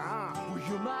 well,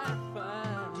 you might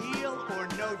find. Deal or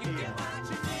no You deal? get what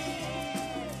you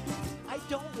need. I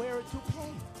don't wear a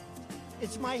toupee.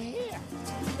 It's my hair.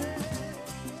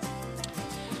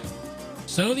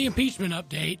 So the impeachment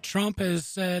update, Trump has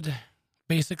said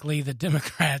basically the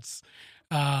Democrats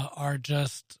are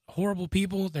just horrible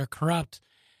people. They're corrupt.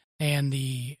 And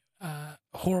the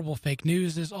horrible fake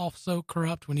news is also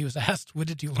corrupt. When he was asked, what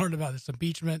did you learn about this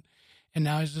impeachment? And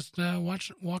now he's just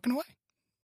walking away.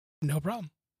 No problem.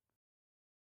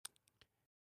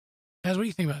 Guys, what do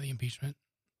you think about the impeachment?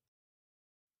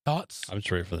 Thoughts? I'm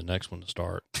just ready for the next one to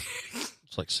start.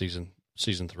 It's like season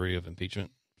 3 of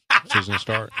impeachment. Season to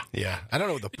start. Yeah. I don't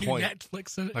know what the point.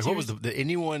 Netflix of it, Like, what was did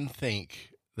anyone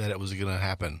think that it was going to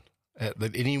happen?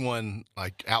 Did anyone,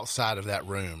 like, outside of that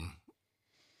room,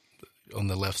 on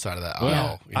the left side of that Well,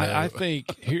 aisle. You know? I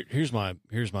think here's my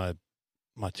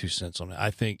 2 cents on it.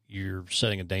 I think you're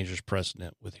setting a dangerous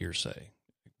precedent with hearsay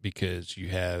because you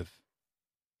have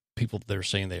people that are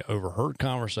saying they overheard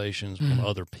conversations from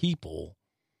other people,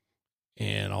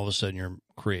 and all of a sudden you're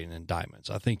creating indictments.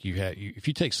 I think if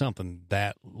you take something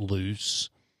that loose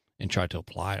and try to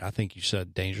apply it, I think you set a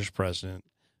dangerous precedent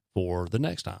for the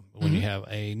next time. When you have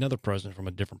another president from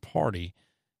a different party,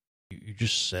 you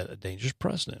just set a dangerous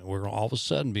precedent. We're going to all of a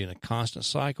sudden be in a constant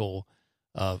cycle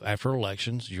of, after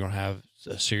elections, you're going to have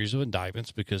a series of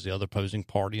indictments because the other opposing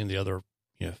party and the other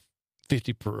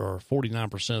 50 or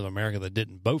 49% of America that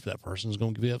didn't vote for that person is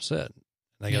going to be upset.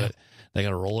 They got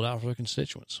to roll it out for their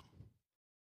constituents.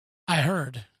 I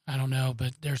heard, I don't know,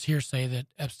 but there's hearsay that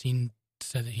Epstein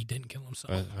said that he didn't kill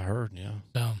himself. I heard, yeah.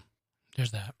 So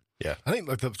there's that. Yeah, I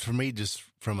think for me, just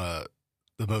from the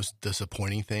most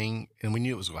disappointing thing, and we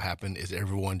knew it was going to happen, is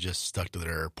everyone just stuck to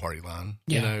their party line.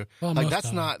 Yeah. You know, Well, like most that's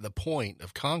of not the point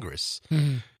of Congress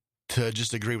to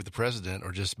just agree with the president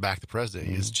or just back the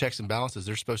president. It's checks and balances.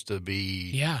 They're supposed to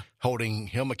be holding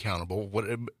him accountable.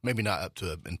 Maybe not up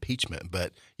to impeachment,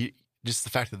 but just the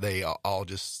fact that they all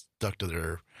just stuck to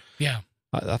their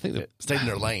I think that stayed in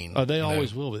their lane. They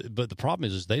always will, but the problem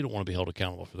is they don't want to be held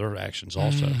accountable for their actions.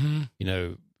 Also,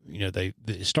 they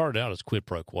it started out as quid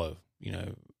pro quo.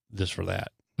 This for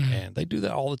that, and they do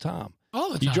that all the time.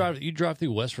 All the time. You drive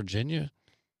through West Virginia,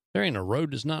 there ain't a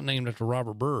road that's not named after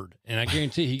Robert Byrd, and I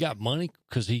guarantee he got money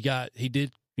because he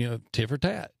did tit for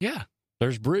tat. Yeah,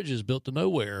 there's bridges built to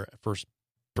nowhere for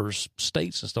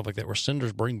states and stuff like that where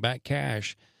senators bring back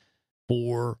cash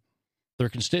for their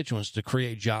constituents to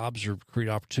create jobs or create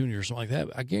opportunity or something like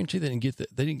that. I guarantee they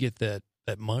didn't get that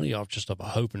money off just of a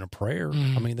hope and a prayer.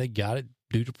 I mean, they got it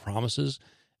due to promises.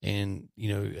 And,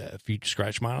 if you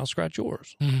scratch mine, I'll scratch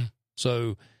yours.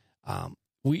 So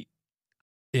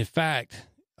in fact,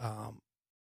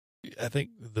 I think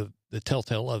the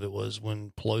telltale of it was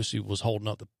when Pelosi was holding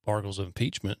up the articles of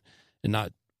impeachment and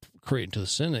not creating to the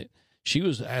Senate, she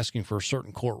was asking for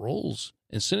certain court rules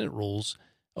and Senate rules,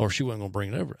 or she wasn't going to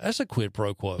bring it over. That's a quid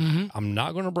pro quo. I'm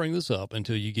not going to bring this up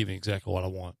until you give me exactly what I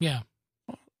want. Yeah.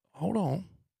 Hold on.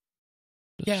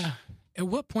 Yeah. At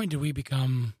what point do we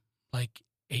become like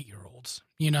 8-year-olds?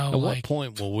 At what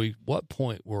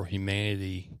point will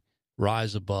humanity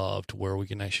rise above to where we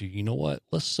can actually,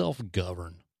 let's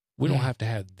self-govern. We don't have to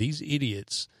have these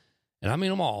idiots, and I mean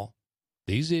them all,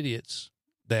 these idiots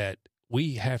that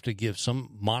we have to give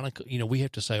some monica, we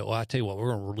have to say, I tell you what,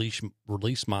 we're going to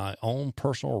release my own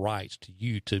personal rights to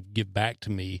you to give back to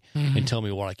me and tell me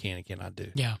what I can and cannot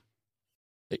do. Yeah.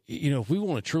 If we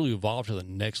want to truly evolve to the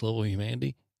next level of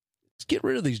humanity, let's get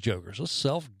rid of these jokers. Let's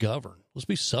self-govern. Let's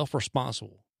be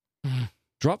self-responsible.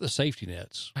 Drop the safety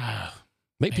nets.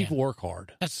 Make people work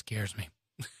hard. That scares me.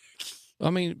 I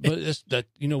mean, but it's that,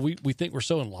 we think we're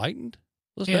so enlightened.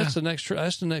 That's the next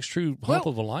true hump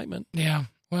of enlightenment. Yeah.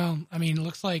 Well, I mean, it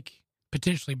looks like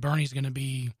potentially Bernie's going to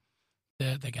be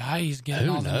the guy. He's getting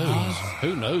all the news.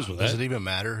 Who knows with that? Does it even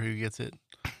matter who gets it?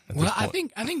 Well, I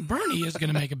think Bernie is going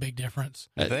to make a big difference.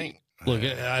 I think. Look,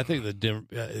 I think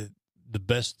the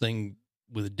best thing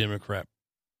with the Democrat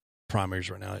primaries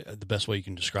right now, the best way you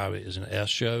can describe it is an S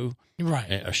show, right?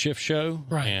 A shift show,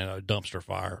 right? And a dumpster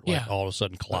fire, all of a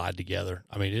sudden collide together.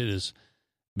 I mean, it is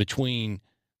between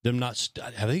them not.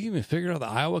 Have they even figured out the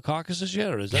Iowa caucuses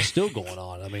yet, or is that still going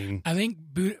on? I mean, I think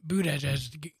Buttigieg has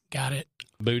got it.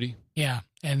 Booty, yeah,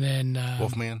 and then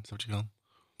Wolfman. Is that what you call him?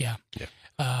 Yeah.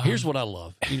 Here's what I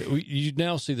love. You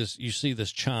now see this. You see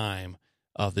this chime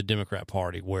of the Democrat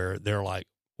Party where they're like,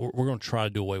 we're going to try to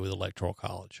do away with electoral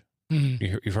college.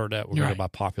 You've heard that? We're going to by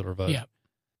popular vote. Yeah.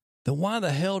 Then why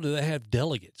the hell do they have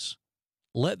delegates?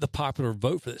 Let the popular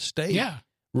vote for the state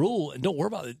rule, and don't worry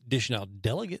about dishing out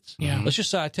delegates. Yeah. Let's just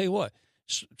say, I tell you what,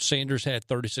 Sanders had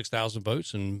 36,000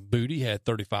 votes and Booty had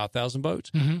 35,000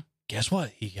 votes. Guess what?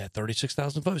 He had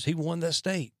 36,000 votes. He won that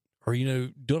state. Or,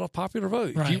 do it off popular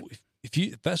vote. Right.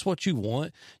 If that's what you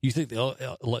want, you think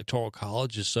the Electoral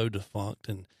College is so defunct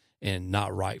and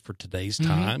not right for today's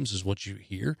times is what you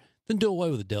hear, then do away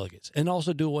with the delegates, and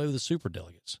also do away with the super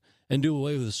delegates, and do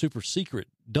away with the super secret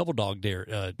double dog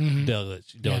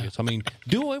delegates. Yeah. I mean,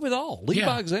 do away with all. Lead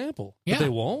by example. Yeah. But they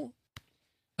won't.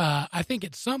 I think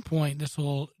at some point this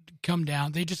will come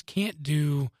down. They just can't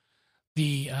do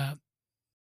the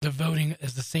voting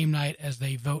as the same night as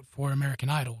they vote for American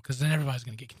Idol, because then everybody's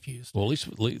going to get confused. Well, at least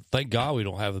thank God we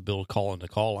don't have the bill to call in the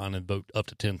call line and vote up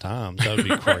to 10 times. That would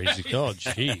be crazy. Oh,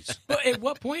 jeez. But at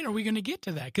what point are we going to get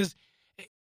to that? Because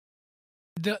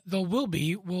there will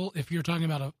be, if you're talking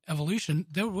about evolution,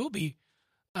 there will be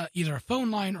either a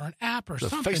phone line or an app or The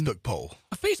something. Facebook poll,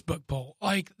 A Facebook poll.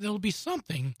 Like there'll be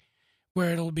something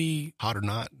where it'll be hot or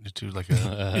not, to like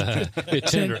a a bit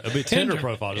Tinder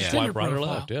profile. Just Tinder swipe right or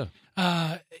profile. left.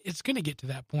 Yeah. it's going to get to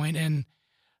that point, and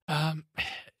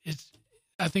it's.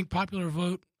 I think popular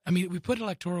vote. I mean, we put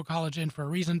electoral college in for a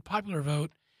reason. Popular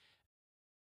vote.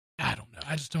 I don't know.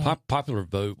 I just don't. Popular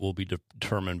vote will be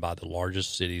determined by the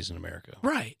largest cities in America.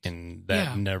 Right. And that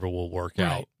Yeah. never will work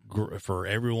Right. out. For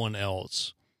everyone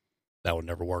else, that would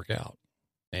never work out.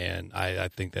 And I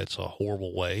think that's a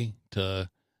horrible way to.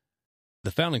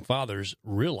 The founding fathers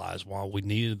realized why we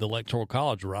needed the electoral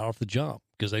college right off the jump,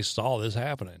 because they saw this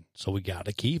happening. So we got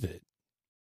to keep it.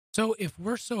 So if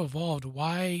we're so evolved,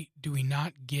 why do we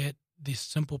not get these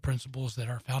simple principles that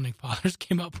our founding fathers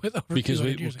came up with over Because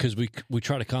 200 years ago? we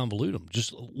try to convolute them.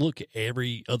 Just look,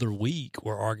 every other week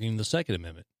we're arguing the Second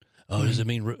Amendment. Oh, does it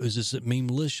mean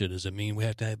militia? Does it mean we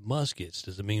have to have muskets?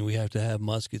 Does it mean we have to have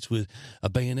muskets with a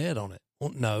bayonet on it? Well,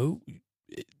 no.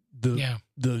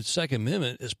 The Second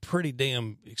Amendment is pretty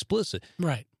damn explicit.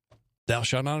 Right. Thou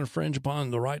shalt not infringe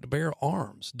upon the right to bear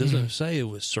arms. Doesn't say it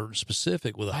was certain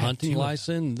specific with a I have hunting two of them.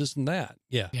 license, this and that.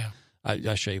 Yeah. Yeah.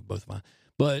 I shaved both of mine.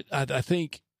 But I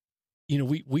think,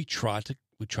 we try to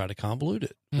convolute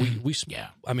it. Yeah.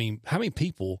 I mean, how many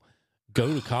people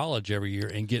go to college every year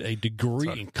and get a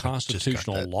degree in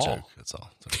constitutional law? Joke, that's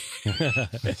all.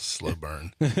 Slow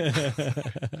burn.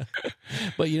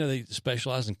 But they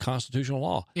specialize in constitutional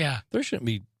law. Yeah. There shouldn't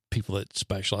be people that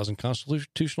specialize in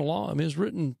constitutional law. I mean,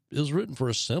 it was written for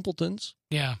us simpletons.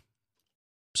 Yeah.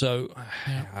 So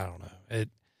Yeah. I don't know.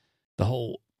 The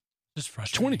whole Just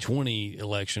frustrating. 2020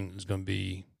 election is going to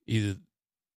be either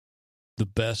the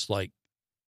best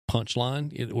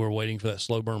punchline. We're waiting for that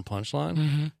slow burn punchline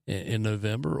Mm-hmm. in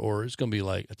November, or it's going to be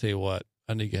like, I tell you what,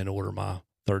 I need to go and order my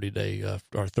 30-day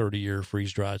or 30-year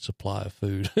freeze-dried supply of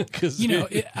food. Because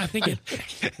I think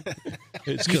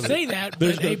it's you gonna, say that,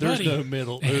 there's but hey, buddy, no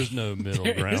middle. There's no middle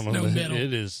There ground. is no on it. middle.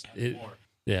 It is.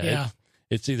 Yeah.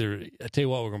 It's either, I tell you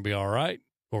what, we're going to be all right,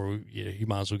 or you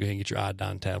might as well go ahead and get your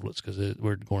iodine tablets, because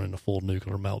we're going into full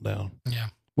nuclear meltdown. Yeah.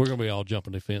 We're going to be all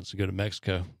jumping the fence to go to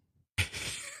Mexico.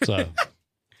 So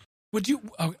Would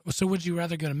you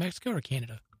rather go to Mexico or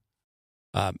Canada?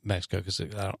 Mexico, because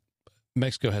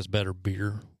Mexico has better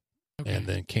beer, Okay. and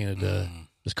then Canada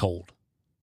is cold.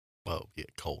 Well, yeah,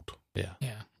 cold. Yeah.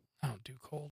 Yeah. I don't do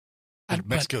cold.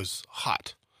 Mexico's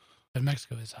hot. But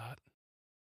Mexico is hot.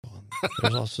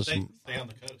 There's also Stay some. on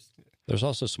the coast. There's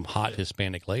also some hot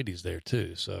Hispanic ladies there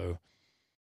too. So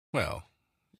Well,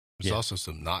 there's Yeah. also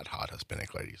some not hot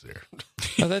Hispanic ladies there.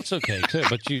 that's okay too.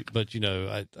 But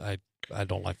I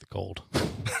don't like the cold.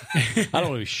 I don't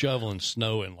want to be shoveling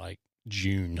snow in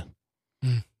June.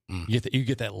 Mm. You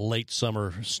get that late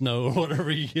summer snow or whatever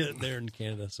you get there in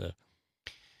Canada. So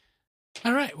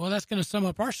All right. Well, that's going to sum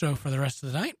up our show for the rest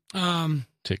of the night.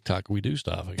 TikTok, we do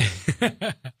stuff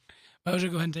again. Bojo,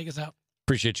 go ahead and take us out.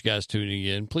 Appreciate you guys tuning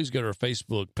in. Please go to our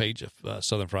Facebook page of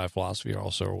Southern Fried Philosophy, or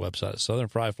also our website at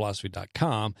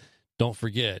southernfriedphilosophy.com. Don't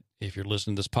forget, if you're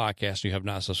listening to this podcast and you have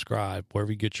not subscribed,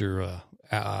 wherever you get your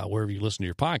wherever you listen to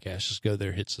your podcast, just go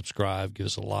there, hit subscribe, give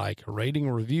us a like, a rating,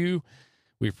 a review.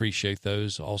 We appreciate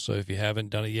those. Also, if you haven't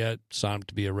done it yet, sign up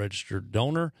to be a registered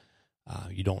donor.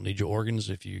 You don't need your organs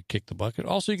if you kick the bucket.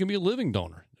 Also, you can be a living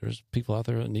donor. There's people out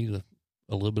there that need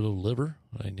a little bit of liver.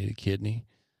 They need a kidney.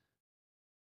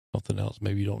 Something else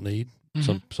maybe you don't need.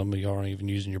 Mm-hmm. Some of you aren't even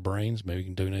using your brains. Maybe you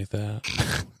can donate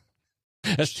that.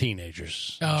 That's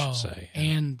teenagers, I should say.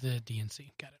 And the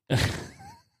DNC. Got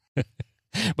it.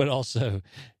 But also,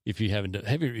 if you haven't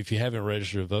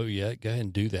registered to vote yet, go ahead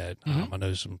and do that. Mm-hmm. I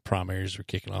know some primaries are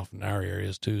kicking off in our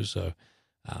areas too. So,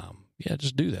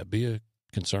 just do that. Be a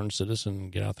concerned citizen.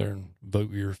 Get out there and vote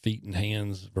with your feet and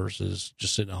hands versus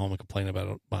just sitting at home and complaining about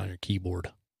it behind your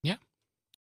keyboard. Yeah.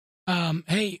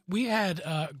 Hey, we had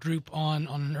a group on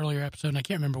an earlier episode, and I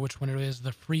can't remember which one it is,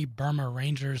 the Free Burma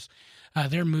Rangers.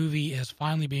 Their movie is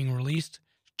finally being released.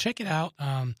 Check it out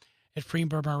at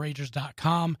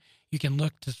freeburmarangers.com. You can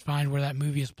look to find where that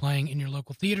movie is playing in your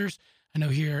local theaters. I know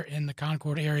here in the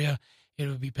Concord area, it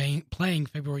will be playing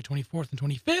February 24th and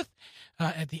 25th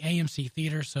at the AMC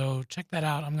Theater. So check that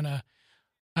out.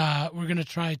 We're gonna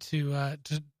try to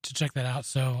check that out.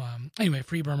 So anyway,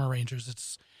 Free Burma Rangers.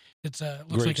 It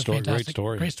looks like a fantastic,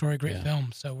 great story, great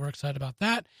film. So we're excited about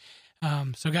that.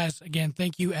 So guys, again,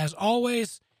 thank you as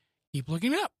always. Keep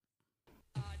looking up.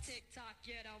 TikTok,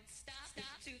 you don't stop.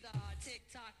 To the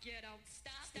TikTok, you don't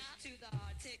stop. To the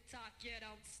TikTok, you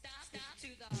don't stop. To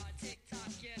the TikTok,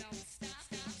 you don't